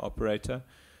system operator.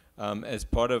 As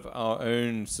part of our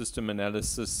own system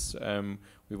analysis,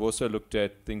 we've also looked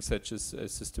at things such as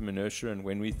system inertia and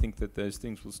when we think that those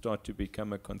things will start to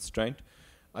become a constraint.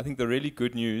 I think the really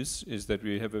good news is that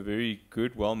we have a very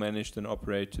good, well-managed and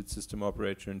operated system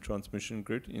operator and transmission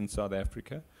grid in South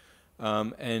Africa.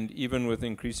 And even with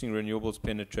increasing renewables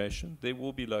penetration, there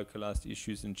will be localized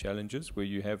issues and challenges where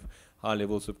you have high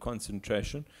levels of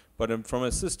concentration. But from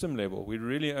a system level, we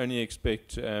really only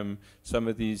expect some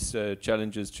of these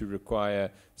challenges to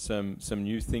require some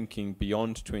new thinking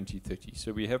beyond 2030.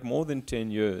 So we have more than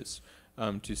 10 years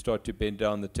to start to bend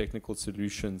down the technical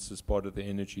solutions as part of the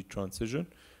energy transition.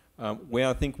 Where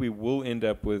I think we will end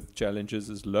up with challenges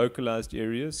is localized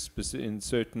areas in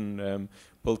certain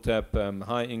built-up,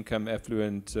 high-income,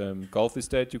 affluent Gulf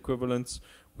estate equivalents,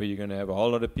 where you're going to have a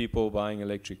whole lot of people buying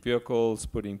electric vehicles,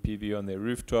 putting PV on their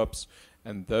rooftops,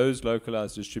 and those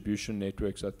localized distribution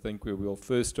networks, I think we will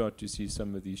first start to see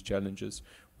some of these challenges.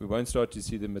 We won't start to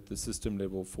see them at the system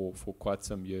level for quite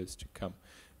some years to come.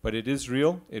 But it is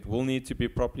real, it will need to be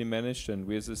properly managed, and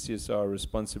we as a CSR are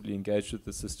responsibly engaged with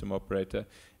the system operator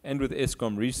and with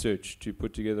Eskom Research to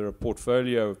put together a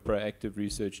portfolio of proactive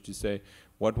research to say,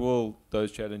 what will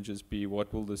those challenges be,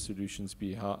 what will the solutions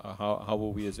be, how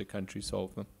will we as a country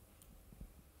solve them?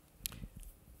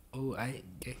 Oh,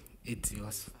 it's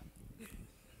yours.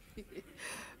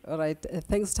 All right,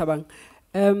 thanks, Tabang.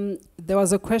 There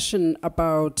was a question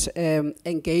about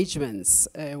engagements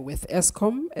with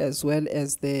Eskom as well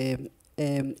as the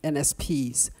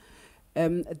NSPs.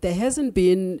 There hasn't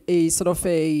been a sort of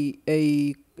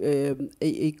a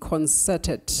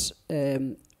concerted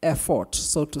effort,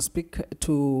 so to speak,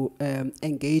 to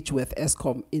engage with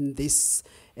Eskom in this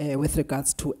with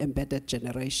regards to embedded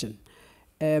generation.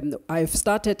 I've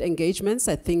started engagements.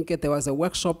 I think there was a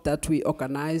workshop that we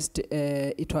organized.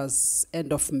 It was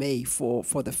end of May for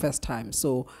the first time.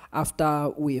 So after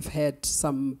we've had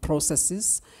some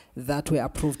processes that were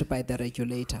approved by the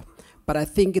regulator. But I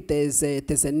think there's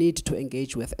a need to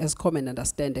engage with Eskom and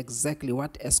understand exactly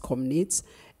what Eskom needs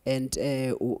and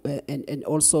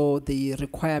also the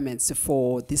requirements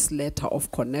for this letter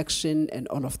of connection and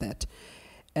all of that.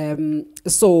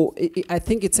 So I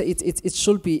think it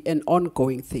should be an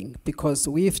ongoing thing, because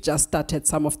we've just started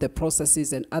some of the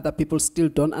processes and other people still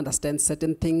don't understand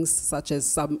certain things, such as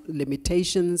some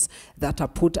limitations that are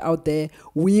put out there.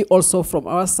 We also from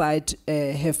our side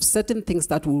have certain things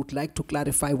that we would like to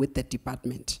clarify with the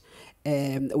department.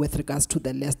 With regards to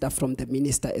the letter from the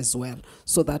minister as well,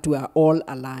 so that we are all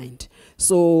aligned.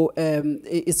 So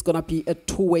it's going to be a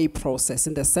two-way process,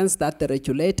 in the sense that the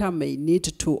regulator may need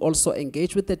to also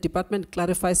engage with the department,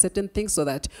 clarify certain things, so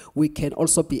that we can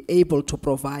also be able to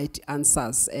provide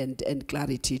answers and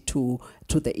clarity to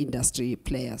the industry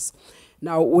players.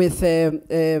 Now, with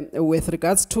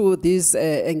regards to these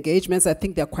engagements, I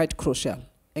think they're quite crucial.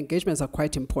 engagements are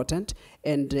quite important,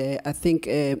 and I think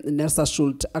NERSA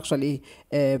should actually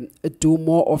do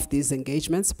more of these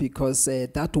engagements, because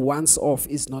that once off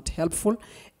is not helpful.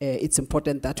 It's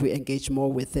important that we engage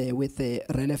more with the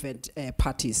relevant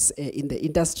parties in the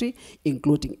industry,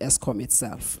 including Eskom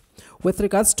itself. With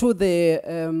regards to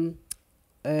the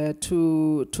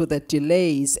to the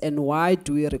delays and why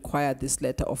do we require this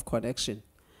letter of connection?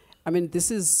 I mean, this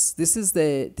is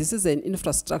an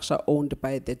infrastructure owned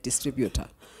by the distributor.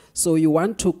 So you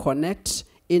want to connect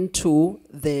into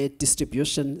the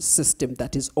distribution system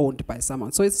that is owned by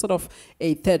someone. So it's sort of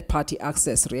a third-party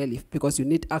access, really, because you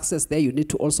need access there. You need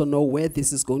to also know where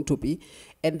this is going to be.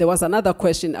 And there was another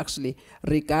question, actually,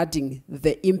 regarding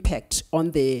the impact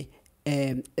on the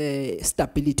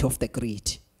stability of the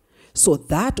grid. So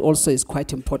that also is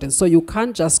quite important. So you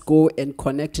can't just go and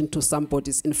connect into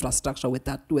somebody's infrastructure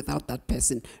without that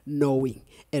person knowing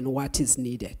and what is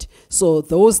needed. So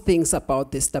those things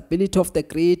about the stability of the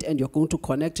grid, and you're going to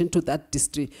connect into that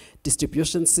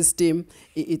distribution system,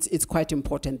 it's quite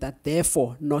important that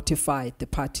therefore notify the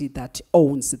party that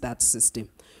owns that system.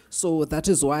 So that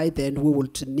is why then we will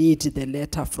need the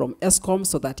letter from Eskom,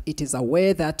 so that it is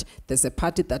aware that there's a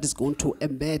party that is going to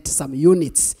embed some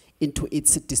units into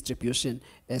its distribution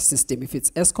system, if it's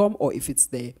Eskom or if it's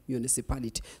the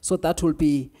municipality. So that will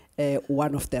be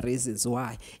one of the reasons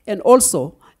why. And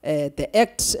also, the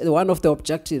Act, one of the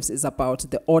objectives is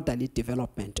about the orderly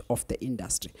development of the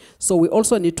industry. So we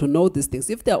also need to know these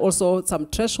things. If there are also some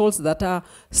thresholds that are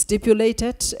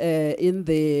stipulated in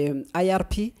the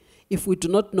IRP, if we do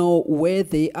not know where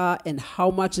they are and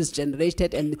how much is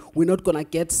generated, and we're not going to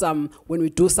get some, when we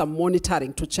do some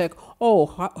monitoring to check,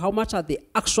 how much are the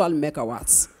actual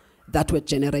megawatts that were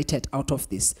generated out of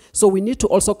this. So we need to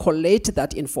also collate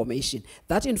that information.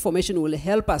 That information will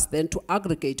help us then to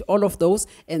aggregate all of those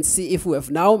and see if we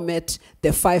have now met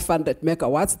the 500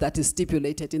 megawatts that is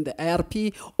stipulated in the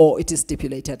IRP, or it is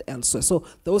stipulated elsewhere. So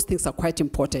those things are quite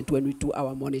important when we do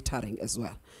our monitoring as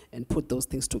well, and put those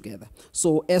things together.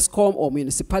 So Eskom or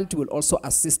municipality will also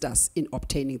assist us in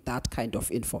obtaining that kind of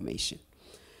information.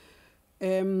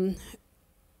 The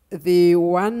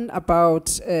one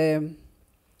about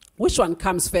which one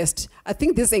comes first? I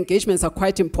think these engagements are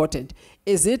quite important.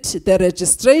 Is it the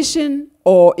registration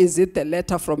or is it the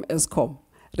letter from Eskom?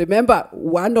 Remember,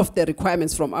 one of the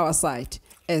requirements from our side,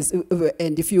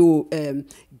 and if you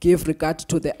give regard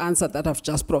to the answer that I've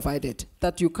just provided,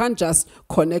 that you can't just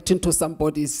connect into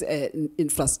somebody's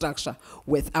infrastructure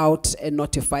without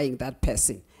notifying that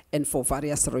person, and for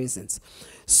various reasons.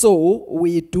 So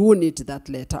we do need that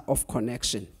letter of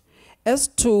connection. As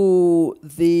to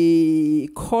the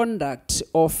conduct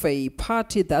of a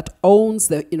party that owns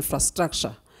the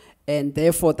infrastructure, and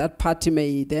therefore that party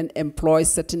may then employ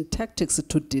certain tactics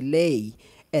to delay,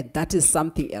 and that is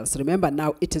something else. Remember,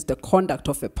 now it is the conduct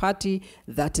of a party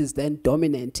that is then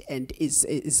dominant and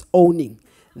is owning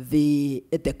the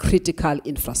critical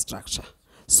infrastructure.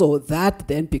 So that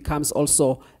then becomes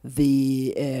also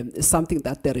the something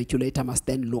that the regulator must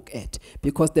then look at,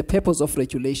 because the purpose of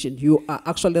regulation, you are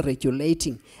actually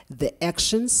regulating the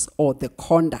actions or the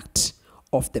conduct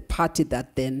of the party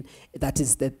that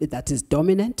is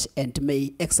dominant and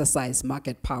may exercise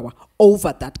market power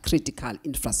over that critical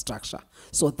infrastructure.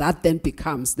 So that then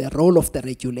becomes the role of the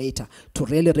regulator to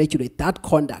really regulate that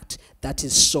conduct that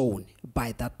is shown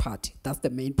by that party. That's the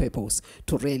main purpose,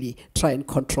 to really try and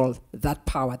control that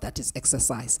power that is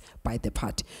exercised by the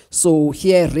party. So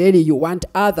here really you want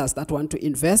others that want to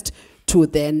invest to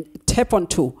then tap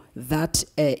onto that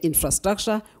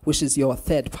infrastructure, which is your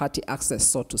third-party access,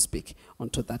 so to speak,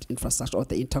 onto that infrastructure, or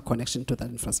the interconnection to that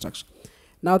infrastructure.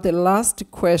 Now the last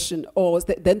question,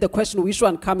 then the question, which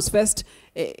one comes first?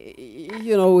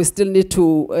 We still need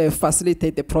to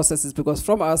facilitate the processes, because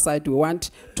from our side we want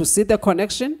to see the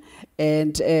connection,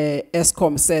 and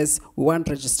Eskom says we want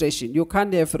registration. You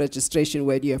can't have registration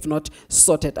where you have not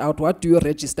sorted out what do you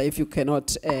register if you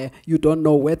cannot, you don't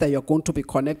know whether you're going to be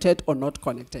connected or not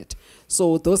connected.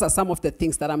 So those are some of the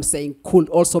things that I'm saying could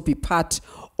also be part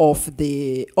of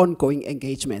the ongoing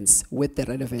engagements with the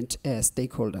relevant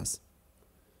stakeholders.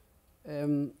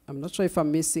 I'm not sure if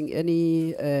I'm missing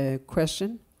any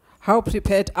question. How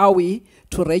prepared are we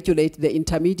to regulate the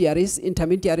intermediaries?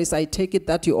 Intermediaries, I take it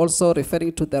that you're also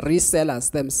referring to the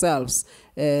resellers themselves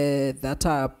that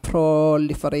are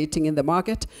proliferating in the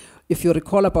market. If you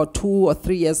recall, about 2 or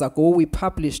 3 years ago, we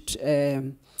published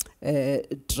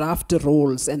draft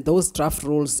rules, and those draft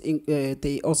rules,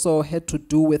 they also had to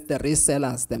do with the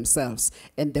resellers themselves,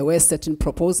 and there were certain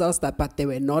proposals but they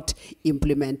were not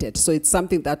implemented. So it's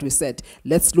something that we said,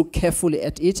 let's look carefully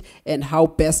at it, and how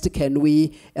best can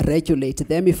we regulate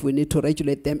them if we need to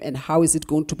regulate them, and how is it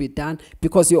going to be done,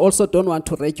 because you also don't want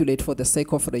to regulate for the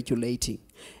sake of regulating.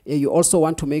 You also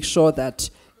want to make sure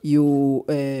that you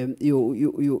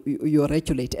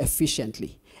regulate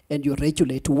efficiently, and you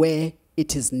regulate where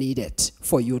it is needed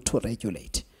for you to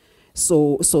regulate.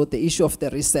 So the issue of the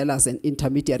resellers and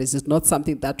intermediaries is not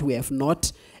something that we have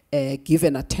not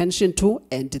given attention to,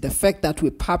 and the fact that we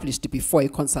published before a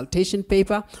consultation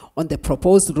paper on the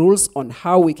proposed rules on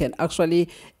how we can actually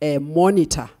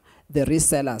monitor the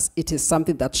resellers, it is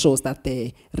something that shows that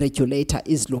the regulator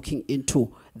is looking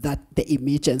into that, the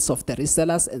emergence of the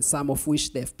resellers, and some of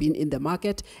which they've been in the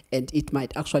market, and it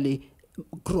might actually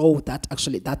grow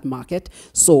that market.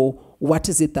 So what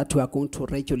is it that we are going to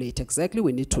regulate exactly?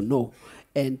 We need to know.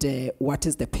 And what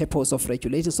is the purpose of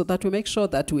regulating, so that we make sure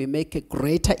that we make a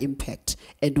greater impact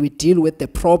and we deal with the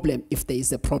problem if there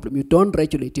is a problem. You don't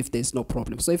regulate if there is no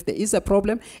problem. So if there is a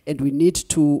problem and we need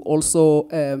to also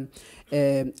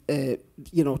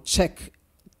check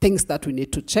things that we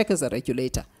need to check as a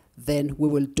regulator, then we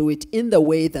will do it in the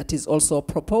way that is also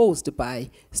proposed by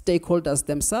stakeholders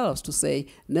themselves, to say,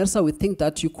 NERSA, we think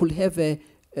that you could have a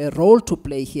role to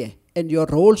play here, and your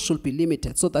role should be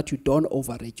limited so that you don't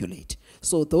over-regulate.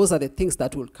 So those are the things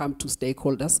that will come to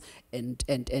stakeholders and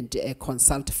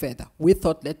consult further. We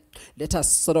thought let us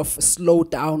sort of slow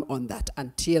down on that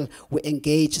until we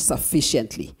engage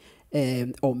sufficiently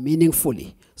or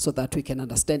meaningfully, so that we can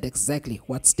understand exactly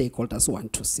what stakeholders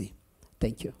want to see.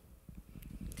 Thank you.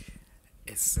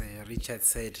 As Richard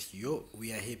said,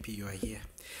 we are happy you are here.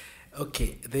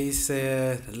 Okay, there is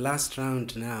a last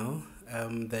round now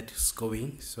that is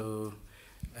going. So,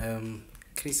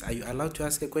 Chris, are you allowed to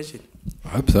ask a question? I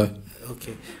hope so.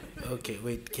 Okay, okay.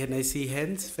 Wait, can I see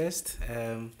hands first?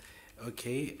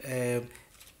 Okay.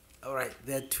 All right.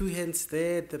 There are 2 hands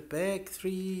there at the back.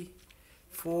 3,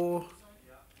 4.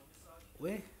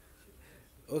 Where?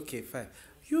 Okay, 5.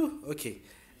 You okay?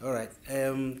 All right.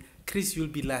 Chris, you'll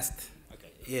be last.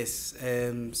 Okay. Yes.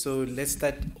 So let's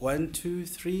start 1, 2,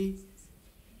 3.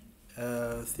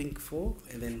 Think 4,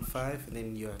 and then 5, and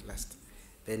then you're last.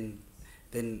 Then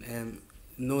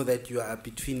know that you are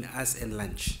between us and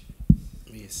lunch.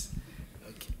 Yes.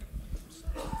 Okay.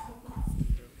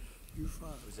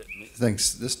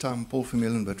 Thanks. This time Paul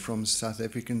Vermeulen, but from South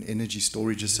African Energy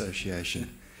Storage Association.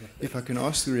 If I can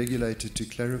ask the regulator to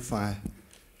clarify,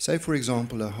 say for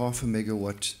example a 0.5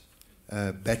 megawatt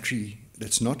battery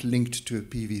that's not linked to a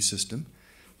PV system.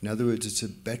 In other words, it's a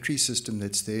battery system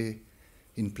that's there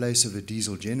in place of a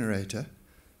diesel generator.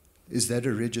 Is that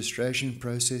a registration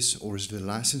process, or is it a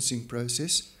licensing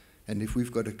process? And if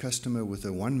we've got a customer with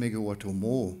a 1 megawatt or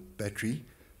more battery,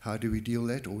 how do we deal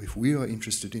that? Or if we are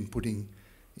interested in putting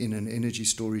in an energy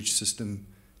storage system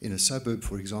in a suburb,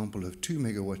 for example, of 2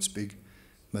 megawatts big,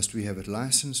 must we have it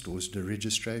licensed, or is it a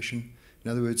registration?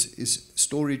 In other words, is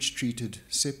storage treated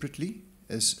separately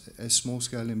as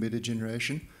small-scale embedded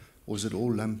generation, or is it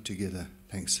all lumped together?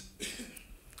 Thanks.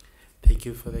 Thank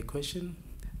you for the question.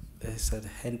 There's a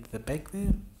hand at the back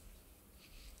there.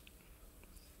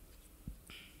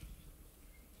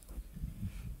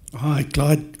 Hi,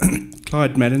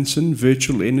 Clyde Maddenson,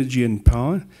 Virtual Energy and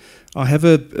Power. I have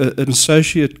an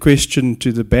associate question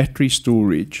to the battery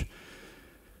storage.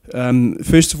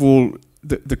 First of all,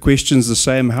 the question's the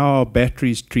same, how are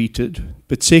batteries treated?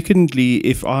 But secondly,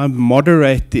 if I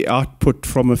moderate the output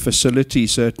from a facility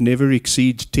so it never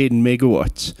exceeds 10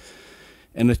 megawatts,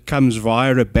 and it comes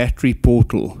via a battery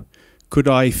portal, could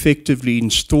I effectively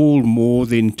install more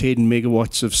than 10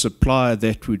 megawatts of supply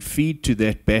that would feed to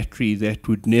that battery that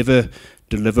would never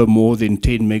deliver more than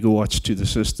 10 megawatts to the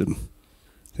system?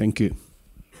 Thank you.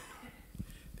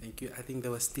 Thank you. I think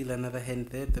there was still another hand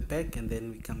there at the back, and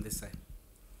then we come this side.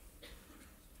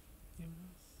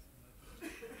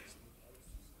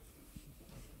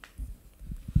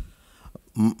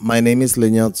 My name is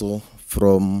Lenyatso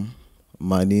from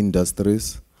Mani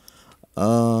Industries.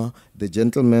 The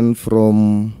gentleman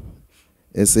from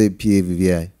SAP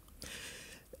AVVI,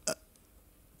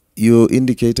 you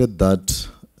indicated that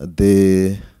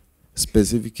the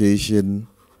specification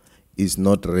is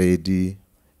not ready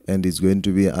and is going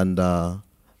to be under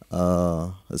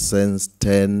Sense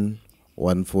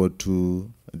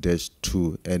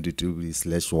 10.142-2, and it will be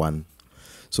 /1.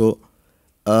 So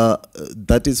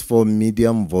that is for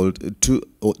medium volt.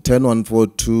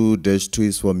 10.142-2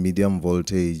 is for medium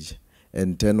voltage,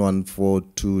 and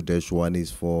 10.142-1 is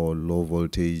for low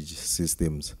voltage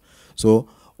systems. So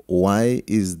why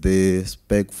is the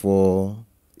spec for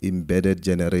embedded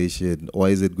generation, why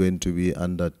is it going to be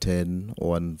under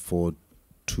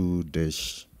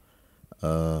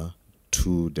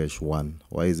 10.142-2-1?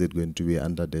 Why is it going to be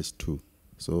under -2?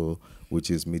 So, which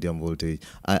is medium voltage.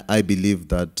 I believe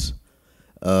that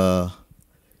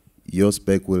your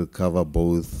spec will cover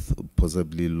both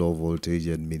possibly low voltage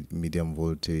and medium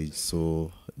voltage.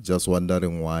 So just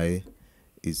wondering why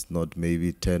it's not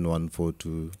maybe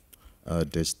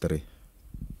 10.142-3.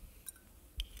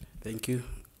 Thank you.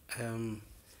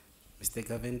 Mr.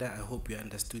 Govender, I hope you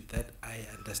understood that. I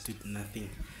understood nothing.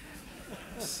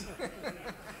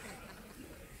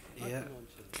 Yeah,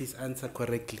 please answer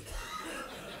correctly.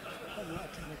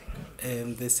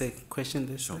 There's a question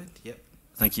this side. Yep.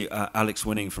 Thank you. Alex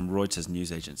Winning from Reuters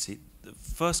News Agency. The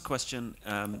first question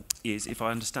is, if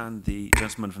I understand the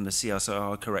gentleman from the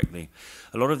CSIR correctly,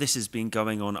 a lot of this has been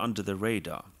going on under the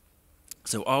radar.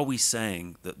 So are we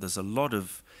saying that there's a lot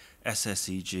of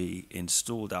SSEG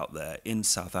installed out there in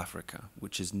South Africa,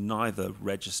 which is neither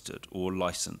registered or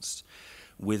licensed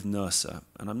with NERSA?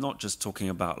 And I'm not just talking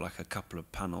about like a couple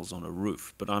of panels on a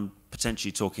roof, but I'm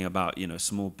potentially talking about, you know,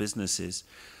 small businesses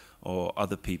or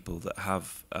other people that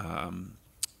have,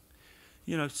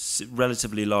 you know,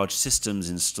 relatively large systems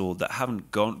installed that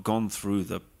haven't gone through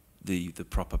the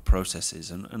proper processes.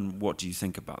 And what do you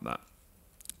think about that?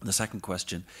 The second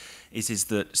question is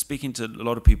that speaking to a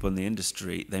lot of people in the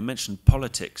industry, they mentioned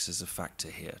politics as a factor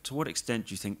here. To what extent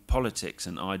do you think politics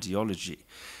and ideology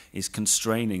is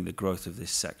constraining the growth of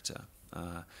this sector?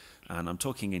 And I'm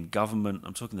talking in government,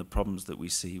 I'm talking the problems that we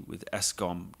see with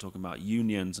Eskom, I'm talking about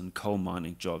unions and coal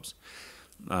mining jobs.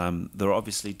 There are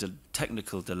obviously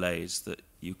technical delays that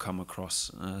you come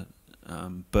across,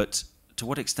 but to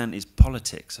what extent is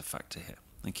politics a factor here?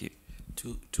 Thank you.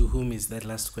 To whom is that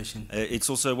last question? It's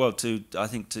also, well, to, I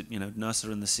think, to, you know, NERSA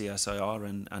and the CSIR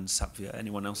and SAPVIA,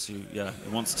 anyone else who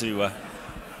wants to...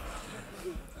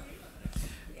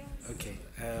 Okay.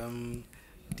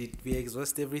 Did we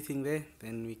exhaust everything there?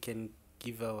 Then we can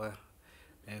give our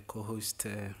co-host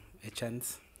a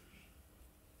chance.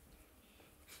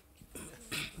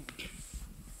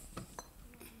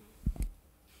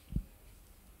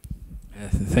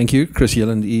 Thank you, Chris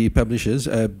Yelland, EE Publishers.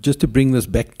 Just to bring this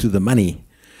back to the money,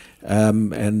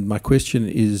 and my question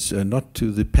is not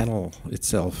to the panel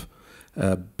itself,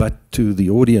 but to the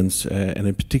audience, and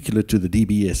in particular to the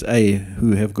DBSA,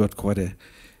 who have got quite a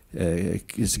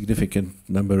significant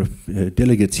number of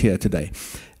delegates here today.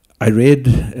 I read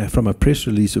from a press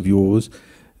release of yours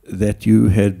that you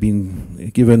had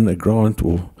been given a grant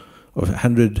of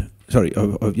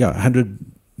 $100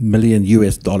 million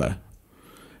US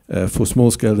for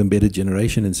small-scale embedded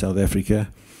generation in South Africa,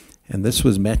 and this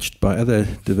was matched by other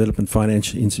development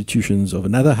financial institutions of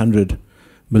another $100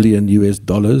 million US,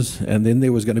 and then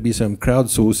there was going to be some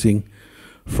crowdsourcing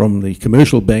from the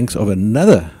commercial banks of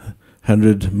another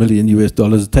 $100 million US,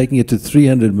 taking it to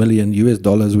 $300 million US,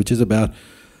 which is about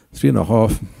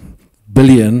 3.5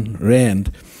 billion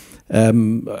rand.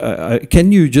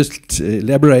 Can you just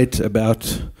elaborate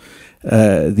about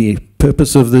the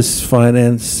purpose of this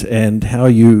finance and how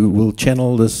you will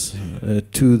channel this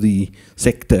to the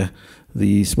sector,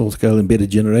 the small-scale embedded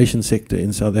generation sector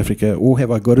in South Africa, or have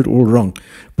I got it all wrong?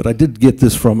 But I did get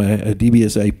this from a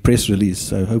DBSA press release,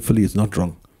 so hopefully it's not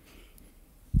wrong.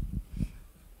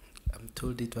 I'm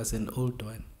told it was an old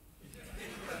one.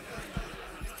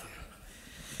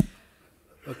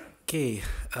 Okay,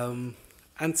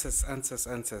 answers.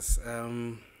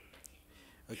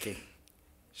 Okay.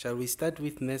 Shall we start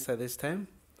with NERSA this time?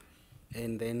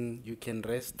 And then you can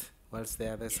rest whilst the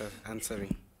others are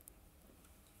answering.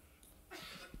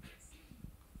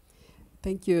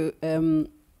 Thank you.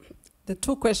 The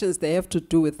two questions, they have to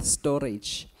do with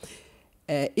storage.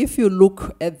 If you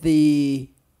look at the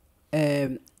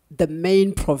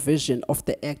main provision of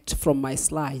the Act from my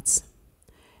slides,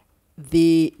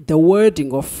 the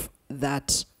wording of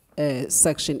that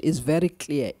section is very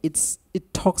clear. It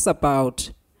talks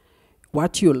about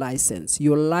what you license.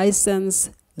 You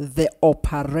license the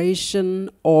operation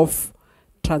of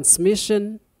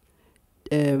transmission,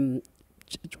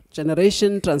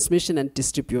 generation, transmission, and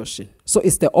distribution. So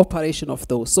it's the operation of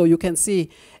those. So you can see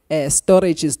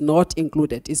storage is not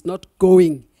included. It's not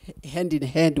going hand in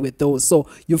hand with those. So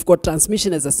you've got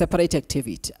transmission as a separate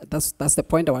activity. That's the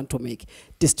point I want to make.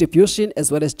 Distribution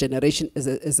as well as generation is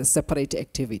a separate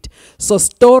activity. So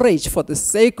storage, for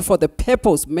the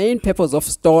purpose, main purpose of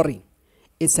storing,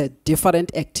 it's a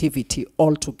different activity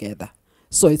altogether.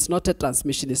 So it's not a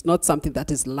transmission. It's not something that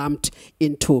is lumped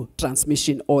into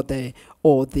transmission or the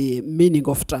meaning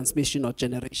of transmission or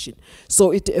generation.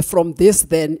 So from this,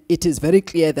 then, it is very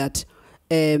clear that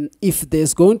if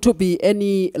there's going to be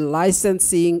any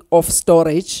licensing of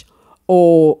storage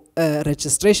or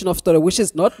registration of storage, which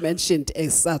is not mentioned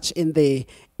as such in the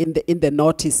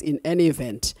notice in any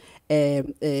event,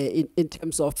 in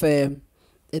terms of the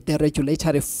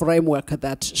regulatory framework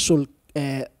that should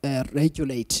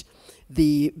regulate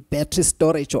the battery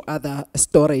storage or other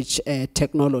storage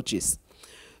technologies.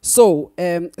 So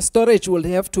storage will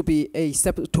have to be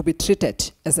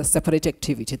treated as a separate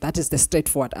activity. That is the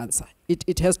straightforward answer.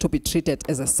 It has to be treated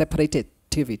as a separate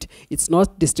activity. It's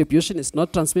not distribution, it's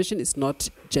not transmission, it's not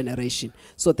generation.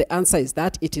 So the answer is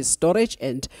that it is storage,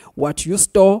 and what you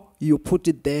store, you put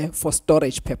it there for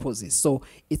storage purposes. So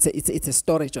it's a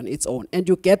storage on its own. And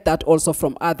you get that also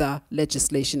from other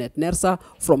legislation at NERSA,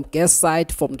 from gas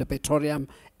side, from the petroleum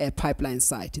pipeline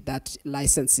side that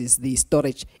licenses the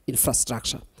storage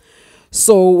infrastructure.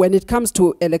 So when it comes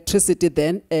to electricity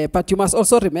then, but you must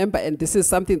also remember, and this is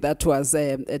something that was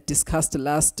discussed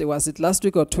last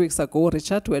week or 2 weeks ago,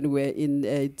 Richard, when we were in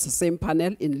the same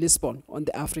panel in Lisbon on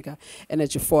the Africa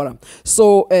Energy Forum.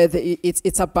 So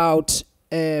it's about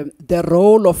the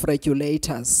role of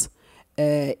regulators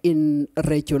in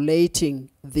regulating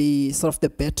the sort of the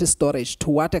battery storage.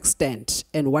 To what extent,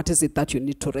 and what is it that you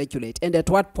need to regulate, and at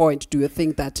what point do you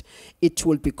think that it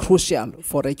will be crucial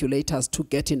for regulators to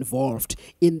get involved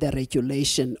in the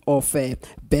regulation of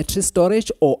battery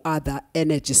storage or other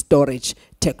energy storage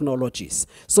technologies?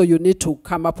 So you need to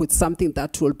come up with something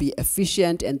that will be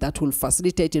efficient and that will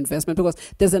facilitate investment, because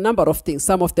there's a number of things.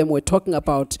 Some of them were talking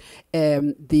about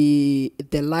the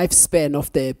lifespan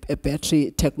of the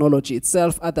battery technology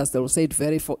itself. Others, they will say it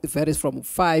varies from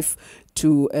 5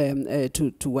 to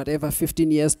whatever,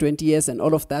 15 years, 20 years, and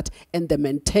all of that, and the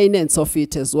maintenance of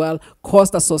it as well,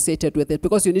 cost associated with it,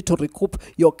 because you need to recoup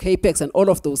your capex and all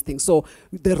of those things. So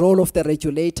the role of the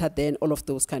regulator, then all of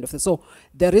those kind of things. So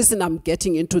the reason I'm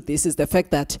getting into this is the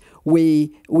fact that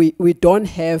we don't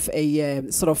have a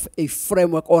sort of a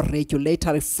framework or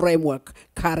regulatory framework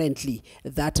currently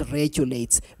that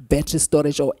regulates battery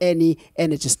storage or any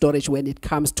energy storage when it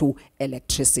comes to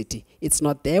electricity. It's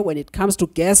not there. When it comes to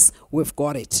gas, we've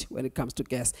got it when it comes to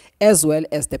gas, as well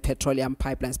as the petroleum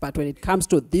pipelines. But when it comes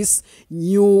to this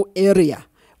new area,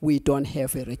 we don't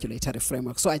have a regulatory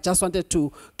framework. So I just wanted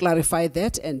to clarify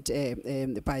that,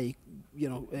 and by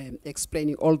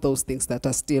explaining all those things that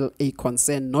are still a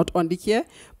concern, not only here,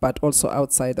 but also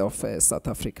outside of South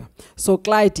Africa. So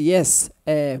Clyde, yes,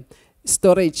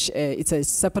 storage, it's a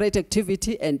separate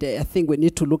activity, and I think we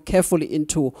need to look carefully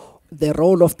into the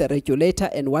role of the regulator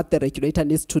and what the regulator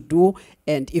needs to do.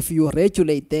 And if you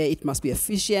regulate there, it must be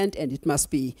efficient, and it must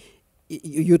be,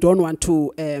 you don't want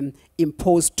to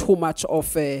impose too much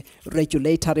of a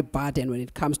regulatory burden when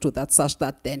it comes to that, such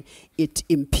that then it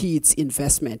impedes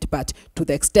investment. But to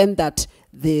the extent that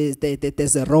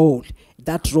there's a role,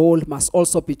 that role must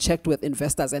also be checked with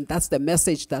investors, and that's the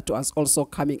message that was also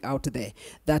coming out there,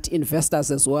 that investors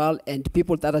as well and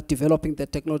people that are developing the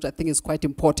technology, I think it's quite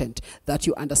important that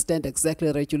you understand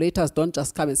exactly. Regulators don't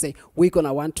just come and say, we're going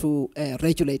to want to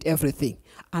regulate everything.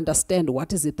 Understand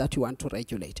what is it that you want to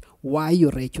regulate, why you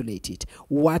regulate it,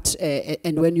 what,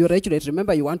 and when you regulate,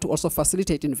 remember you want to also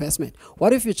facilitate investment.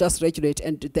 What if you just regulate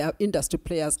and there are industry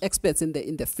players, experts in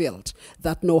the field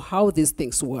that know how these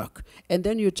things work, and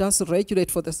then you just regulate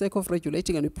for the sake of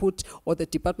regulating, and you put, or the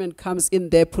department comes in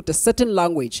there, put a certain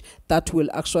language that will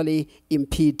actually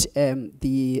impede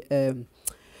the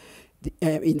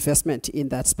investment in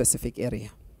that specific area.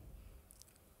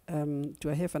 Do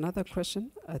I have another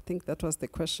question? I think that was the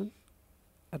question.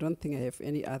 I don't think I have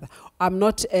any other. I'm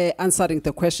not answering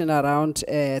the question around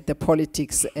the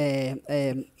politics.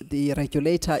 The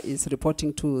regulator is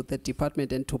reporting to the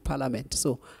department and to Parliament,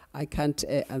 so I can't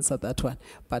answer that one.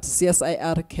 But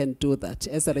CSIR can do that.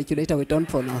 As a regulator, we don't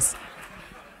pronounce.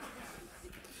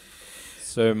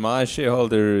 So my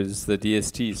shareholder is the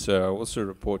DST, so I also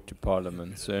report to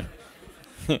Parliament. So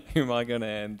who am I going to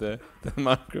hand the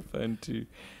microphone to?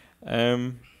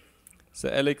 So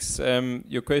Alex,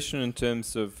 your question in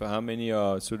terms of how many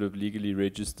are sort of legally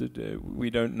registered, we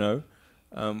don't know.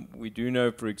 We do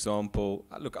know, for example,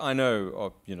 look, I know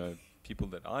of, people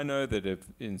that I know that have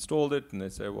installed it, and they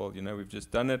say, well, we've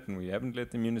just done it and we haven't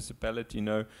let the municipality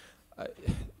know.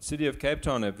 City of Cape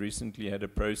Town have recently had a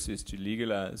process to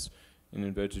legalize, in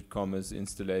inverted commas,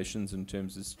 installations, in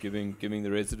terms of giving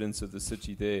the residents of the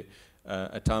city there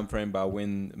a time frame by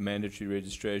when mandatory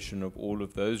registration of all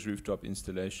of those rooftop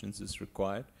installations is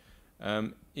required.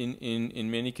 In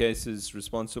many cases,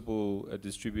 responsible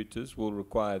distributors will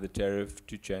require the tariff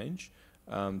to change,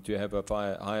 to have a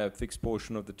higher fixed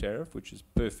portion of the tariff, which is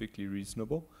perfectly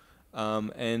reasonable.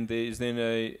 and there is then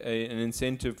an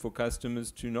incentive for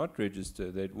customers to not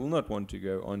register. They will not want to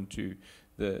go onto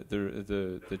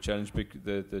the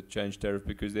change tariff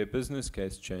because their business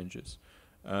case changes.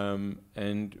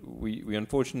 And we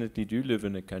unfortunately do live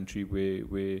in a country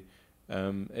where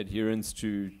adherence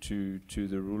to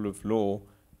the rule of law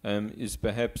is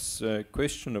perhaps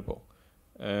questionable.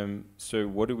 So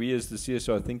what do we as the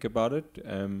CSR think about it?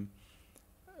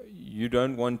 You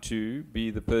don't want to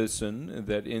be the person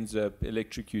that ends up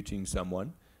electrocuting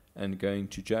someone and going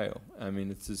to jail. I mean,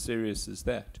 it's as serious as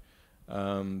that.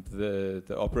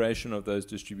 The operation of those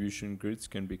distribution grids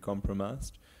can be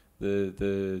compromised.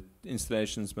 The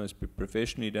installations must be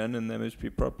professionally done and they must be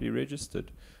properly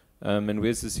registered. And we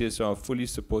as the CSR fully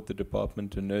support the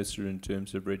department and NERSA in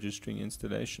terms of registering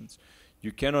installations.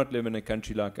 You cannot live in a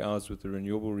country like ours with the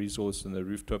renewable resource and the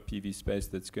rooftop PV space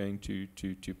that's going to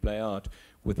play out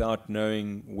without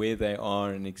knowing where they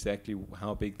are and exactly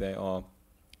how big they are,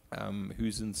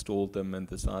 who's installed them and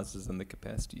the sizes and the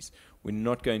capacities. We're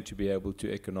not going to be able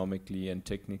to economically and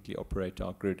technically operate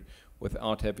our grid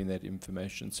without having that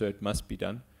information, so it must be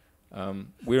done.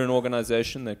 We're an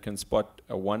organization that can spot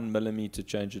a 1 millimeter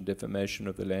change in deformation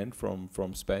of the land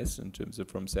from space in terms of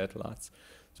from satellites.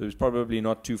 So it's probably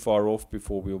not too far off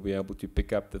before we'll be able to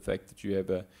pick up the fact that you have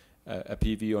a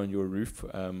PV on your roof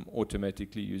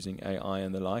automatically using AI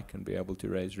and the like and be able to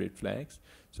raise red flags.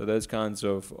 So those kinds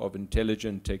of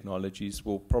intelligent technologies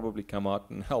will probably come out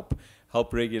and help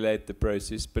regulate the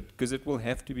process, but because it will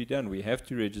have to be done, we have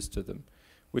to register them,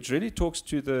 which really talks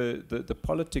to the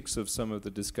politics of some of the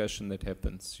discussion that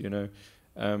happens, you know.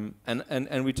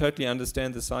 And we totally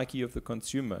understand the psyche of the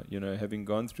consumer, you know, having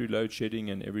gone through load shedding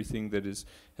and everything that is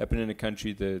happening in the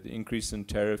country, the increase in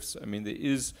tariffs. I mean, there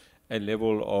is a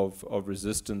level of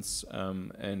resistance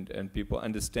and people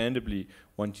understandably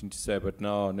wanting to say, but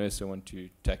now NERSA want to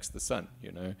tax the sun,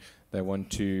 you know. They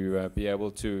want to be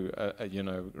able to, you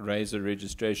know, raise a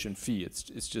registration fee.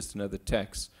 It's just another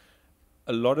tax.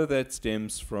 A lot of that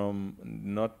stems from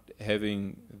not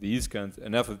having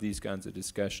enough of these kinds of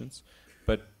discussions,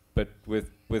 but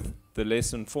with the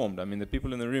less informed. I mean, the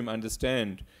people in the room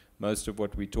understand most of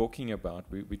what we're talking about.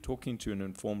 We're talking to an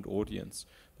informed audience,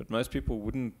 but most people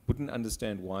wouldn't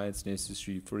understand why it's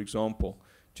necessary, for example,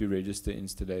 to register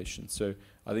installations. So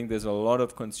I think there's a lot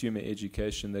of consumer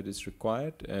education that is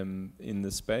required in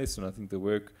this space, and I think the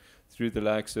work through the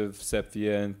likes of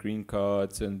SAPVIA and Green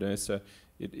Cards and NERSA,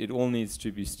 it all needs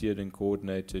to be steered and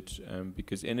coordinated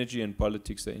because energy and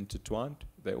politics are intertwined.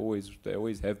 They always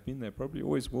have been. They probably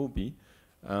always will be.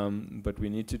 But we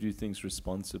need to do things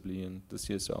responsibly, and the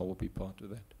CSR will be part of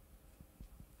that.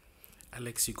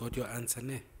 Alex, you got your answer,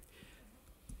 ne?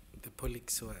 The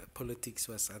politics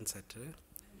was answered.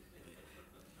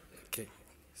 Okay.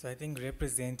 So I think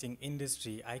representing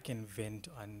industry, I can vent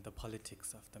on the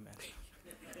politics of the matter.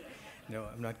 No,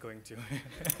 I'm not going to.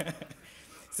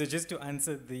 So just to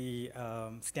answer the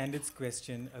standards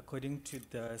question, according to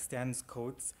the stands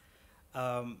codes,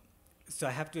 so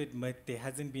I have to admit there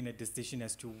hasn't been a decision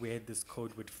as to where this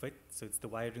code would fit. So it's the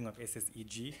wiring of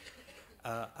SSEG.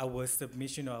 Our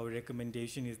submission or our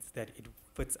recommendation is that it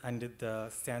fits under the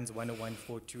STANS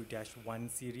 10142-1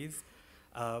 series,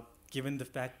 given the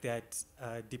fact that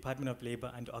Department of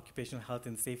Labor and Occupational Health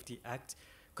and Safety Act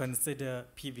consider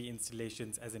PV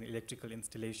installations as an electrical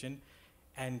installation.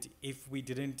 And if we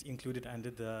didn't include it under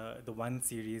the 1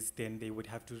 series, then they would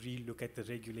have to re-look at the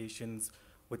regulations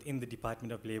within the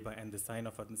Department of Labor and the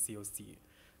sign-off on the COC.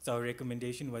 So our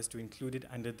recommendation was to include it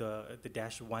under the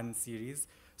 -1 series,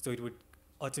 so it would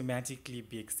automatically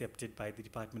be accepted by the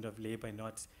Department of Labor and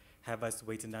not have us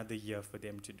wait another year for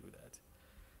them to do that.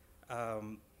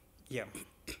 Yeah.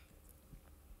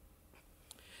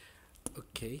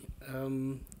 Okay.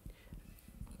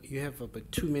 You have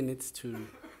about 2 minutes to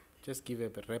just give a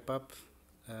wrap up,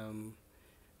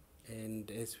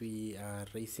 and as we are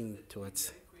racing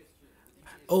towards,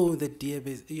 the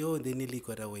DBSA, they nearly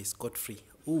got away scot-free.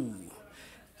 Ooh,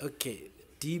 okay,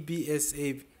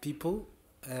 DBSA people,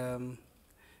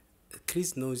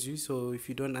 Chris knows you, so if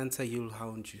you don't answer, he'll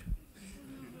hound you.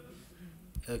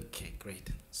 Okay, great.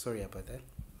 Sorry about that.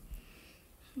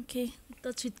 Okay,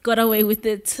 thought we got away with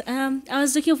it. I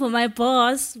was looking for my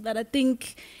boss, but I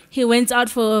think he went out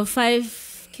for a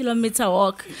 5-kilometer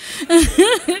walk.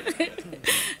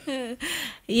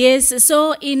 Yes,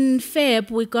 so in Feb,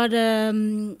 we got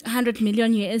 $100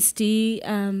 million USD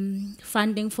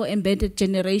funding for embedded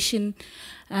generation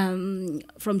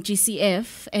from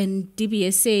GCF, and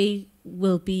DBSA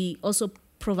will be also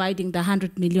providing the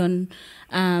 $100 million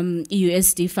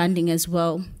USD funding as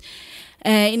well.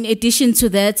 In addition to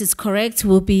that, it's correct,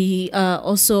 we'll be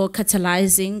also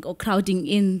catalyzing or crowding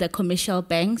in the commercial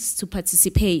banks to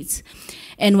participate.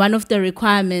 And one of the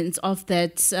requirements of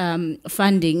that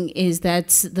funding is that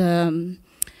the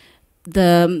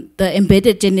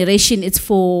embedded generation it's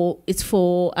for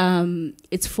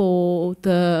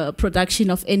the production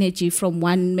of energy from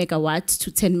 1 megawatt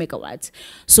to 10 megawatts.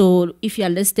 So if you are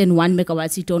less than 1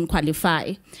 megawatt, you don't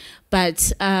qualify.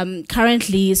 But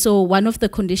currently, so one of the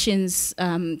conditions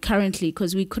currently,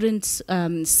 because we couldn't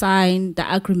sign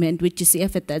the agreement with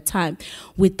GCF at that time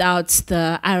without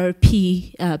the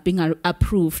IRP being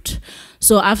approved.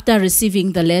 So after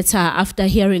receiving the letter, after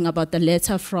hearing about the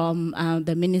letter from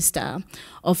the Minister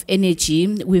of Energy,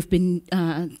 we've been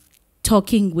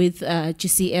talking with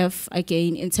GCF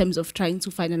again in terms of trying to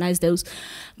finalize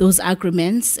those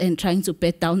agreements and trying to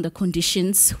bed down the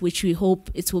conditions, which we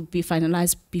hope it will be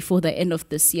finalized before the end of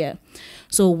this year.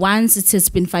 So once it has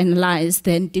been finalized,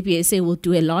 then DBSA will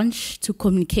do a launch to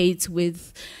communicate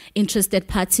with interested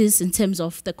parties in terms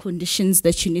of the conditions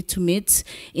that you need to meet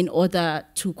in order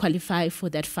to qualify for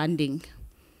that funding.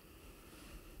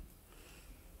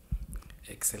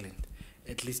 Excellent.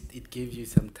 At least it gave you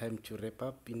some time to wrap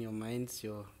up in your minds,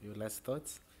 your last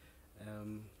thoughts.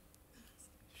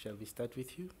 Shall we start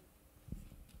with you?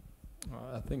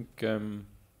 I think,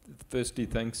 firstly,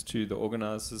 thanks to the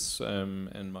organizers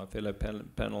and my fellow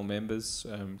panel members.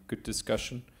 Good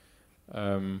discussion.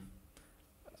 SSEG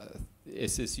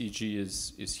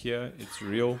is here, it's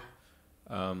real.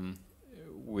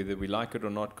 Whether we like it or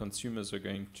not, consumers are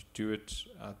going to do it.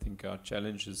 I think our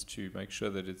challenge is to make sure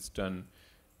that it's done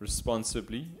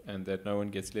responsibly and that no one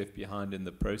gets left behind in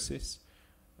the process,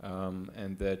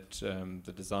 and that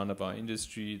the design of our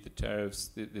industry, the tariffs,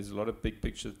 there's a lot of big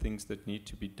picture things that need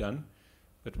to be done,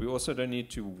 but we also don't need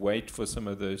to wait for some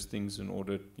of those things in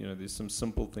order, there's some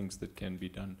simple things that can be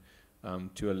done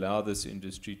to allow this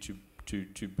industry to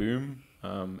boom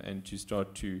and to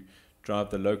start to drive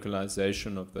the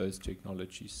localization of those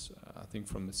technologies. I think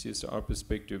from the CSR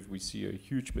perspective, we see a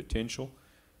huge potential.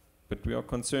 But we are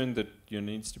concerned that there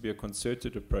needs to be a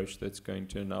concerted approach that's going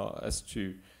to allow us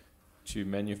to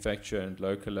manufacture and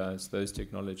localize those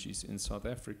technologies in South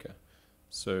Africa.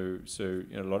 So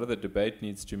a lot of the debate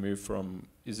needs to move from,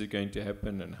 is it going to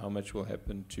happen and how much will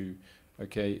happen, to,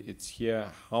 okay, it's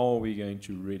here, how are we going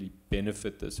to really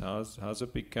benefit this? How's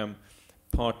it become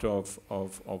part of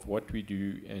what we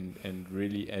do and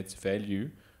really adds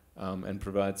value and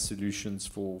provides solutions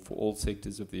for all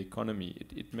sectors of the economy?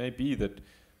 It may be that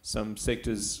some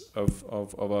sectors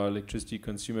of our electricity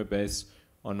consumer base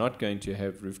are not going to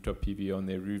have rooftop PV on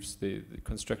their roofs. The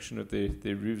construction of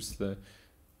their roofs, the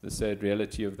sad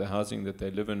reality of the housing that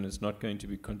they live in is not going to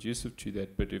be conducive to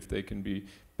that. But if they can be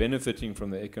benefiting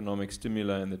from the economic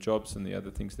stimuli and the jobs and the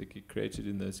other things that get created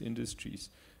in those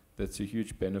industries, that's a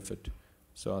huge benefit.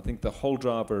 So I think the whole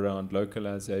drive around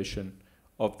localization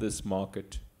of this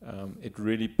market, it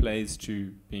really plays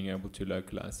to being able to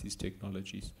localize these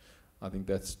technologies. I think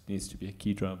that needs to be a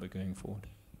key driver going forward.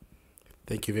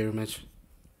 Thank you very much.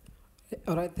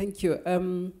 All right, thank you.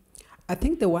 I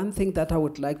think the one thing that I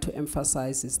would like to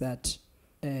emphasize is that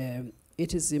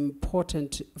it is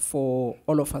important for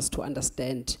all of us to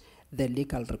understand the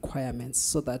legal requirements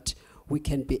so that we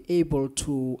can be able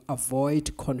to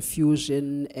avoid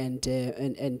confusion and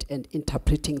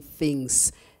interpreting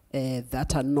things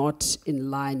that are not in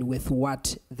line with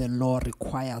what the law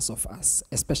requires of us,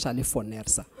 especially for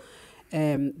NERSA.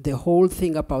 The whole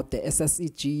thing about the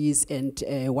SSEGs and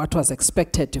what was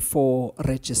expected for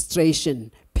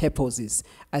registration purposes,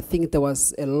 I think there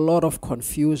was a lot of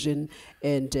confusion,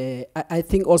 and I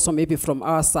think also maybe from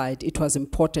our side it was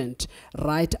important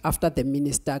right after the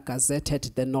minister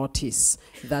gazetted the notice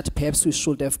that perhaps we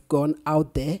should have gone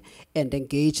out there and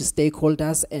engaged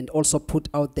stakeholders and also put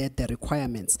out there the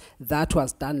requirements. That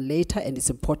was done later, and it's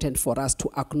important for us to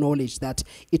acknowledge that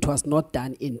it was not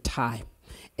done in time.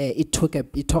 It took a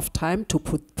bit of time to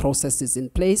put processes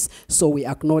in place, so we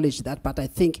acknowledge that, but I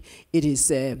think it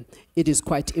is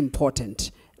quite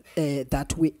important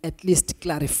that we at least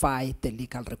clarify the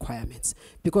legal requirements,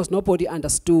 because nobody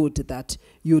understood that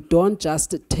you don't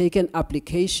just take an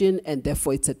application and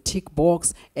therefore it's a tick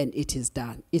box and it is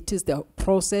done. It is the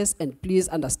process, and please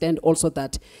understand also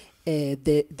that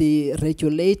the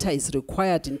regulator is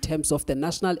required in terms of the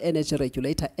National Energy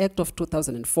Regulator Act of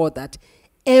 2004 that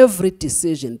every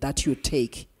decision that you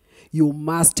take, you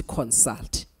must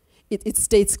consult. It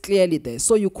states clearly there.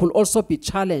 So you could also be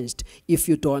challenged if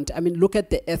you don't. I mean, look at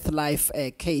the Earthlife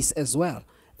case as well,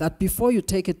 that before you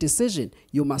take a decision,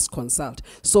 you must consult.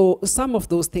 So some of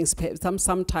those things,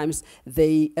 sometimes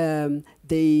they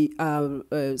they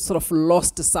sort of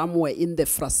lost somewhere in the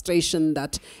frustration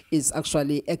that is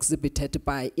actually exhibited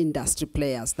by industry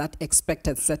players that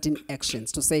expected certain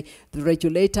actions to say the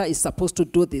regulator is supposed to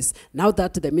do this. Now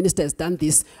that the minister has done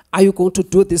this, are you going to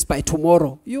do this by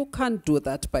tomorrow? You can't do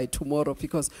that by tomorrow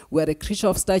because we're a creature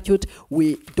of statute.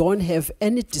 We don't have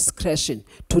any discretion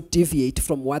to deviate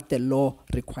from what the law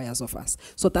requires of us.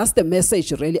 So that's the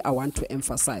message really I want to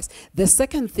emphasize. The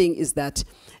second thing is that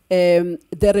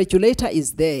the regulator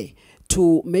is there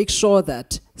to make sure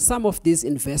that some of these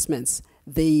investments,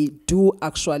 they do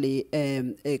actually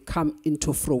come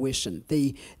into fruition.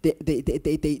 They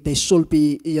should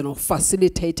be,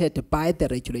 facilitated by the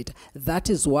regulator. That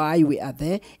is why we are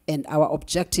there, and our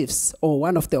objectives, or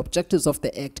one of the objectives of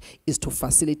the Act, is to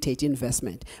facilitate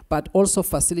investment, but also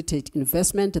facilitate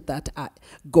investment that are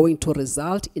going to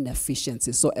result in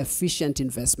efficiency. So efficient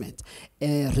investment,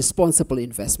 responsible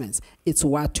investments, it's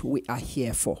what we are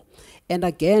here for. And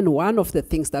again, one of the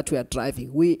things that we are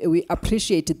driving, we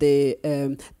appreciate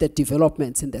the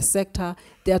developments in the sector.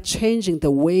 They are changing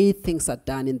the way things are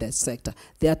done in the sector.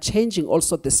 They are changing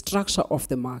also the structure of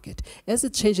the market. As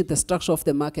it changes the structure of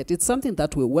the market, it's something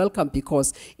that we welcome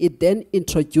because it then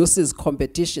introduces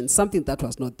competition, something that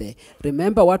was not there.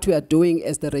 Remember what we are doing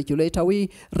as the regulator, we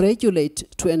regulate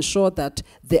to ensure that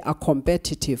there are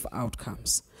competitive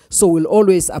outcomes. So we'll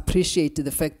always appreciate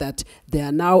the fact that there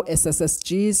are now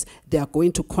SSSGs. They are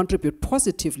going to contribute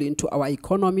positively into our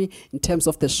economy in terms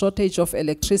of the shortage of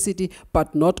electricity,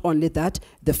 but not only that,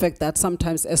 the fact that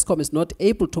sometimes Eskom is not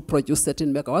able to produce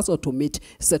certain megawatts or to meet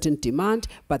certain demand,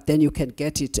 but then you can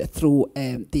get it through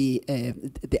the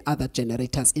other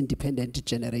generators, independent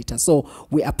generators. So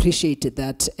we appreciate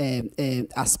that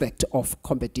aspect of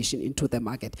competition into the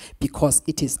market because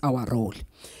it is our role.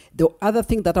 The other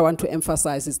thing that I want to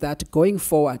emphasize is that going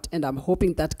forward, and I'm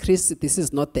hoping that, Chris, this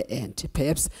is not the end.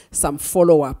 Perhaps some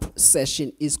follow-up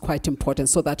session is quite important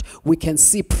so that we can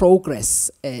see progress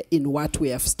in what we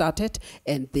have started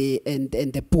and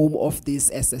the boom of these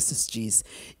SSSGs,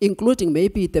 including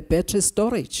maybe the battery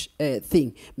storage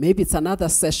thing. Maybe it's another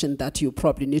session that you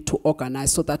probably need to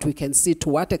organize so that we can see to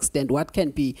what extent what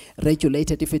can be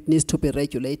regulated, if it needs to be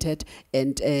regulated,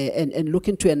 and look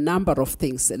into a number of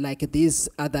things like these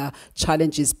other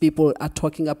challenges people are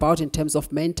talking about in terms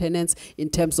of maintenance, in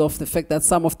terms of the fact that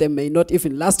some of them may not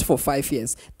even last for 5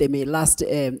 years. They may last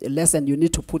less, and you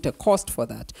need to put a cost for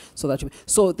that.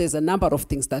 So there's a number of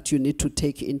things that you need to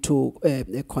take into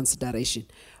consideration.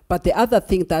 But the other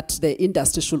thing that the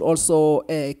industry should also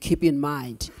keep in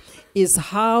mind is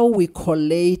how we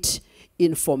collate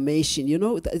information.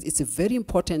 It's very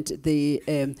important,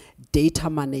 the data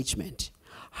management.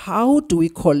 How do we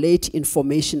collate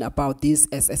information about these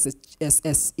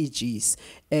SSEGs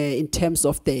in terms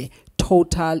of the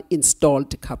total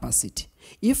installed capacity?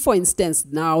 If, for instance,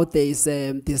 now there's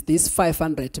this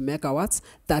 500 megawatts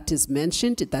that is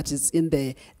mentioned, that is in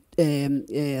the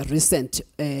recent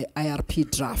IRP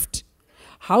draft,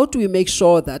 how do we make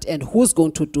sure that, and who's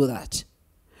going to do that,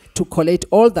 to collate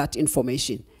all that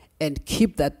information and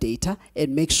keep that data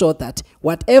and make sure that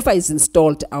whatever is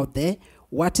installed out there,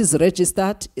 what is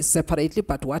registered is separately,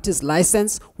 but what is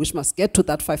licensed, which must get to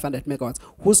that 500 megawatts,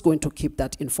 who's going to keep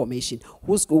that information?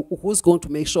 Who's going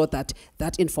to make sure that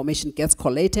that information gets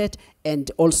collated, and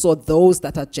also those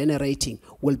that are generating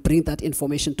will bring that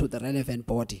information to the relevant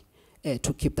body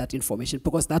to keep that information,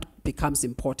 because that becomes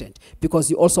important, because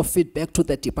you also feed back to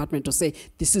the department to say,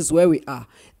 this is where we are.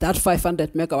 That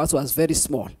 500 megawatts was very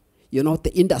small.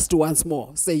 The industry wants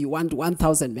more. Say you want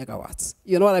 1,000 megawatts.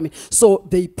 You know what I mean? So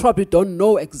they probably don't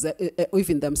know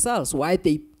even themselves why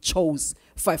they chose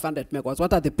 500 megawatts.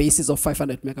 What are the bases of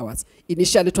 500 megawatts?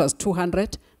 Initially it was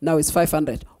 200, now it's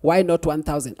 500. Why not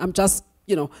 1,000? I'm just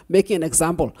making an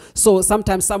example. So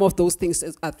sometimes some of those things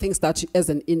are things that as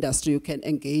an industry you can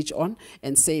engage on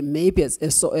and say, maybe as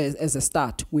a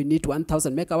start, we need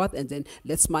 1,000 megawatts, and then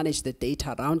let's manage the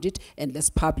data around it and let's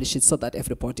publish it so that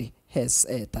everybody has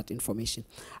that information.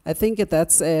 I think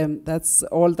that's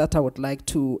all that I would like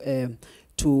to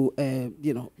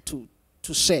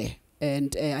share.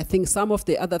 And I think some of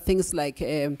the other things like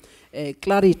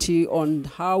clarity on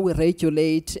how we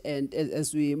regulate, and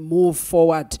as we move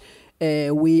forward,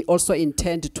 we also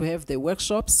intend to have the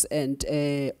workshops and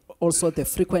also the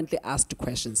frequently asked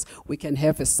questions. We can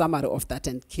have a summary of that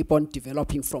and keep on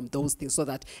developing from those things so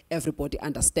that everybody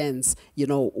understands,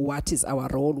 what is our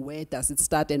role, where does it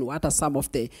start, and what are some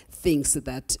of the things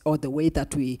that, or the way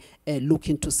that we look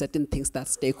into certain things that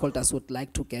stakeholders would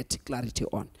like to get clarity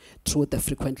on through the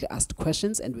frequently asked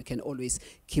questions, and we can always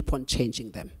keep on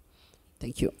changing them.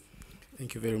 Thank you.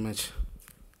 Thank you very much.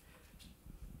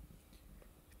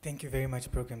 Thank you very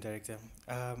much, Program Director.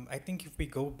 I think if we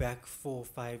go back 4 or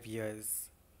 5 years,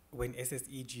 when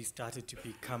SSEG started to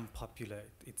become popular,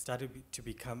 it started to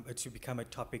become a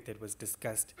topic that was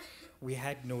discussed. We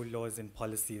had no laws and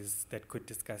policies that could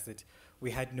discuss it.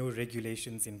 We had no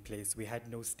regulations in place. We had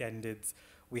no standards.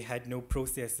 We had no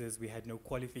processes. We had no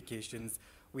qualifications.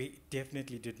 We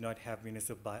definitely did not have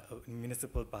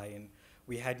municipal buy-in.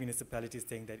 We had municipalities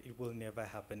saying that it will never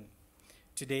happen.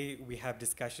 Today, we have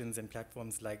discussions and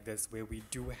platforms like this where we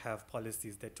do have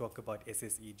policies that talk about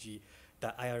SSEG,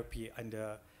 the IRP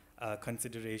under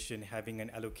consideration, having an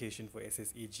allocation for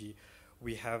SSEG.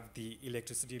 We have the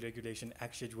Electricity Regulation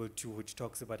Act Schedule 2, which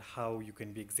talks about how you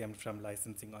can be exempt from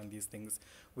licensing on these things.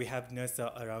 We have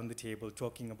NERSA around the table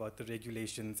talking about the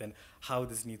regulations and how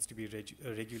this needs to be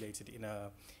regulated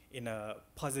in a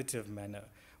positive manner.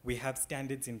 We have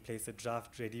standards in place, a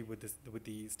draft ready with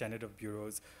the standard of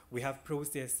bureaus. We have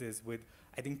processes with,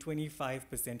 I think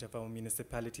 25% of our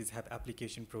municipalities have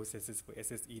application processes for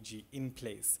SSEG in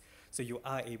place. So you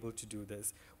are able to do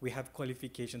this. We have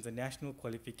qualifications, a national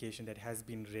qualification that has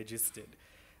been registered.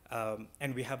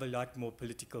 And we have a lot more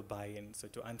political buy-in. So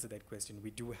to answer that question,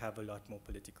 we do have a lot more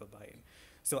political buy-in.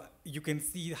 So you can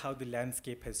see how the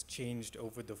landscape has changed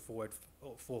over the 4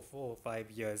 or 5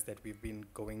 years that we've been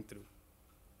going through.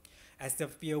 As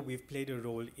Sophia, we've played a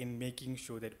role in making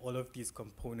sure that all of these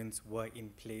components were in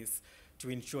place to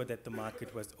ensure that the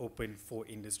market was open for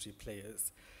industry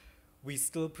players. We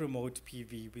still promote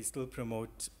PV, we still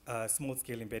promote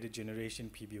small-scale embedded generation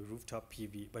PV, or rooftop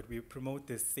PV, but we promote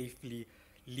this safely,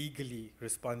 legally,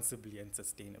 responsibly, and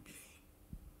sustainably.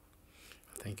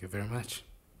 Thank you very much.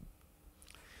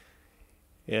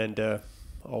 And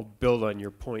I'll build on your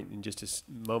point in just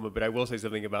a moment, but I will say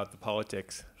something about the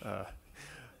politics.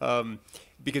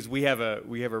 Because we have a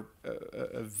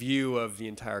view of the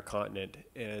entire continent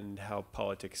and how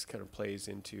politics kind of plays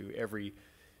into every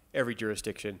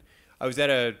jurisdiction. I was at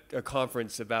a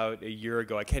conference about a year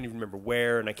ago. I can't even remember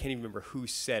where, and I can't even remember who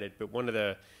said it, but one of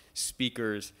the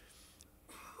speakers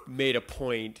made a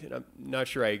point, and I'm not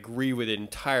sure I agree with it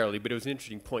entirely, but it was an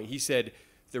interesting point. He said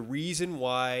the reason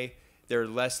why there are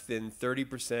less than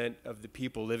 30% of the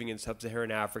people living in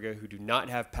sub-Saharan Africa who do not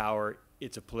have power,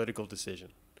 it's a political decision.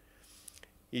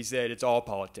 He said it's all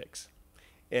politics.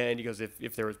 And he goes,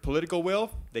 if there was political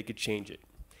will, they could change it.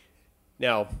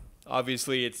 Now,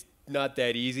 obviously, it's not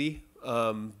that easy,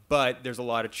 but there's a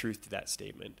lot of truth to that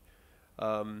statement.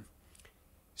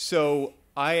 So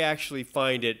I actually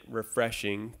find it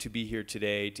refreshing to be here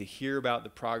today, to hear about the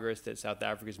progress that South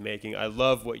Africa is making. I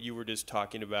love what you were just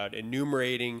talking about,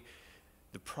 enumerating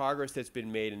the progress that's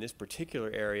been made in this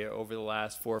particular area over the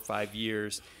last 4 or 5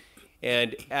 years.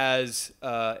 And as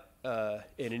an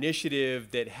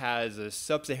initiative that has a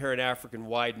sub-Saharan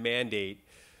African-wide mandate,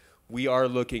 we are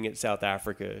looking at South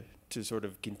Africa to sort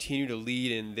of continue to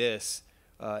lead in this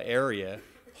area.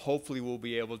 Hopefully we'll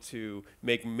be able to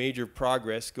make major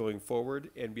progress going forward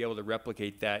and be able to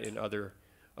replicate that in other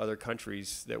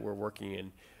countries that we're working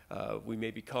in. We may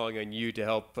be calling on you to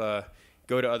help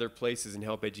go to other places and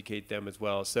help educate them as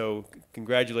well. So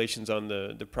congratulations on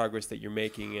the progress that you're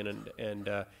making,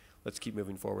 and let's keep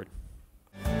moving forward.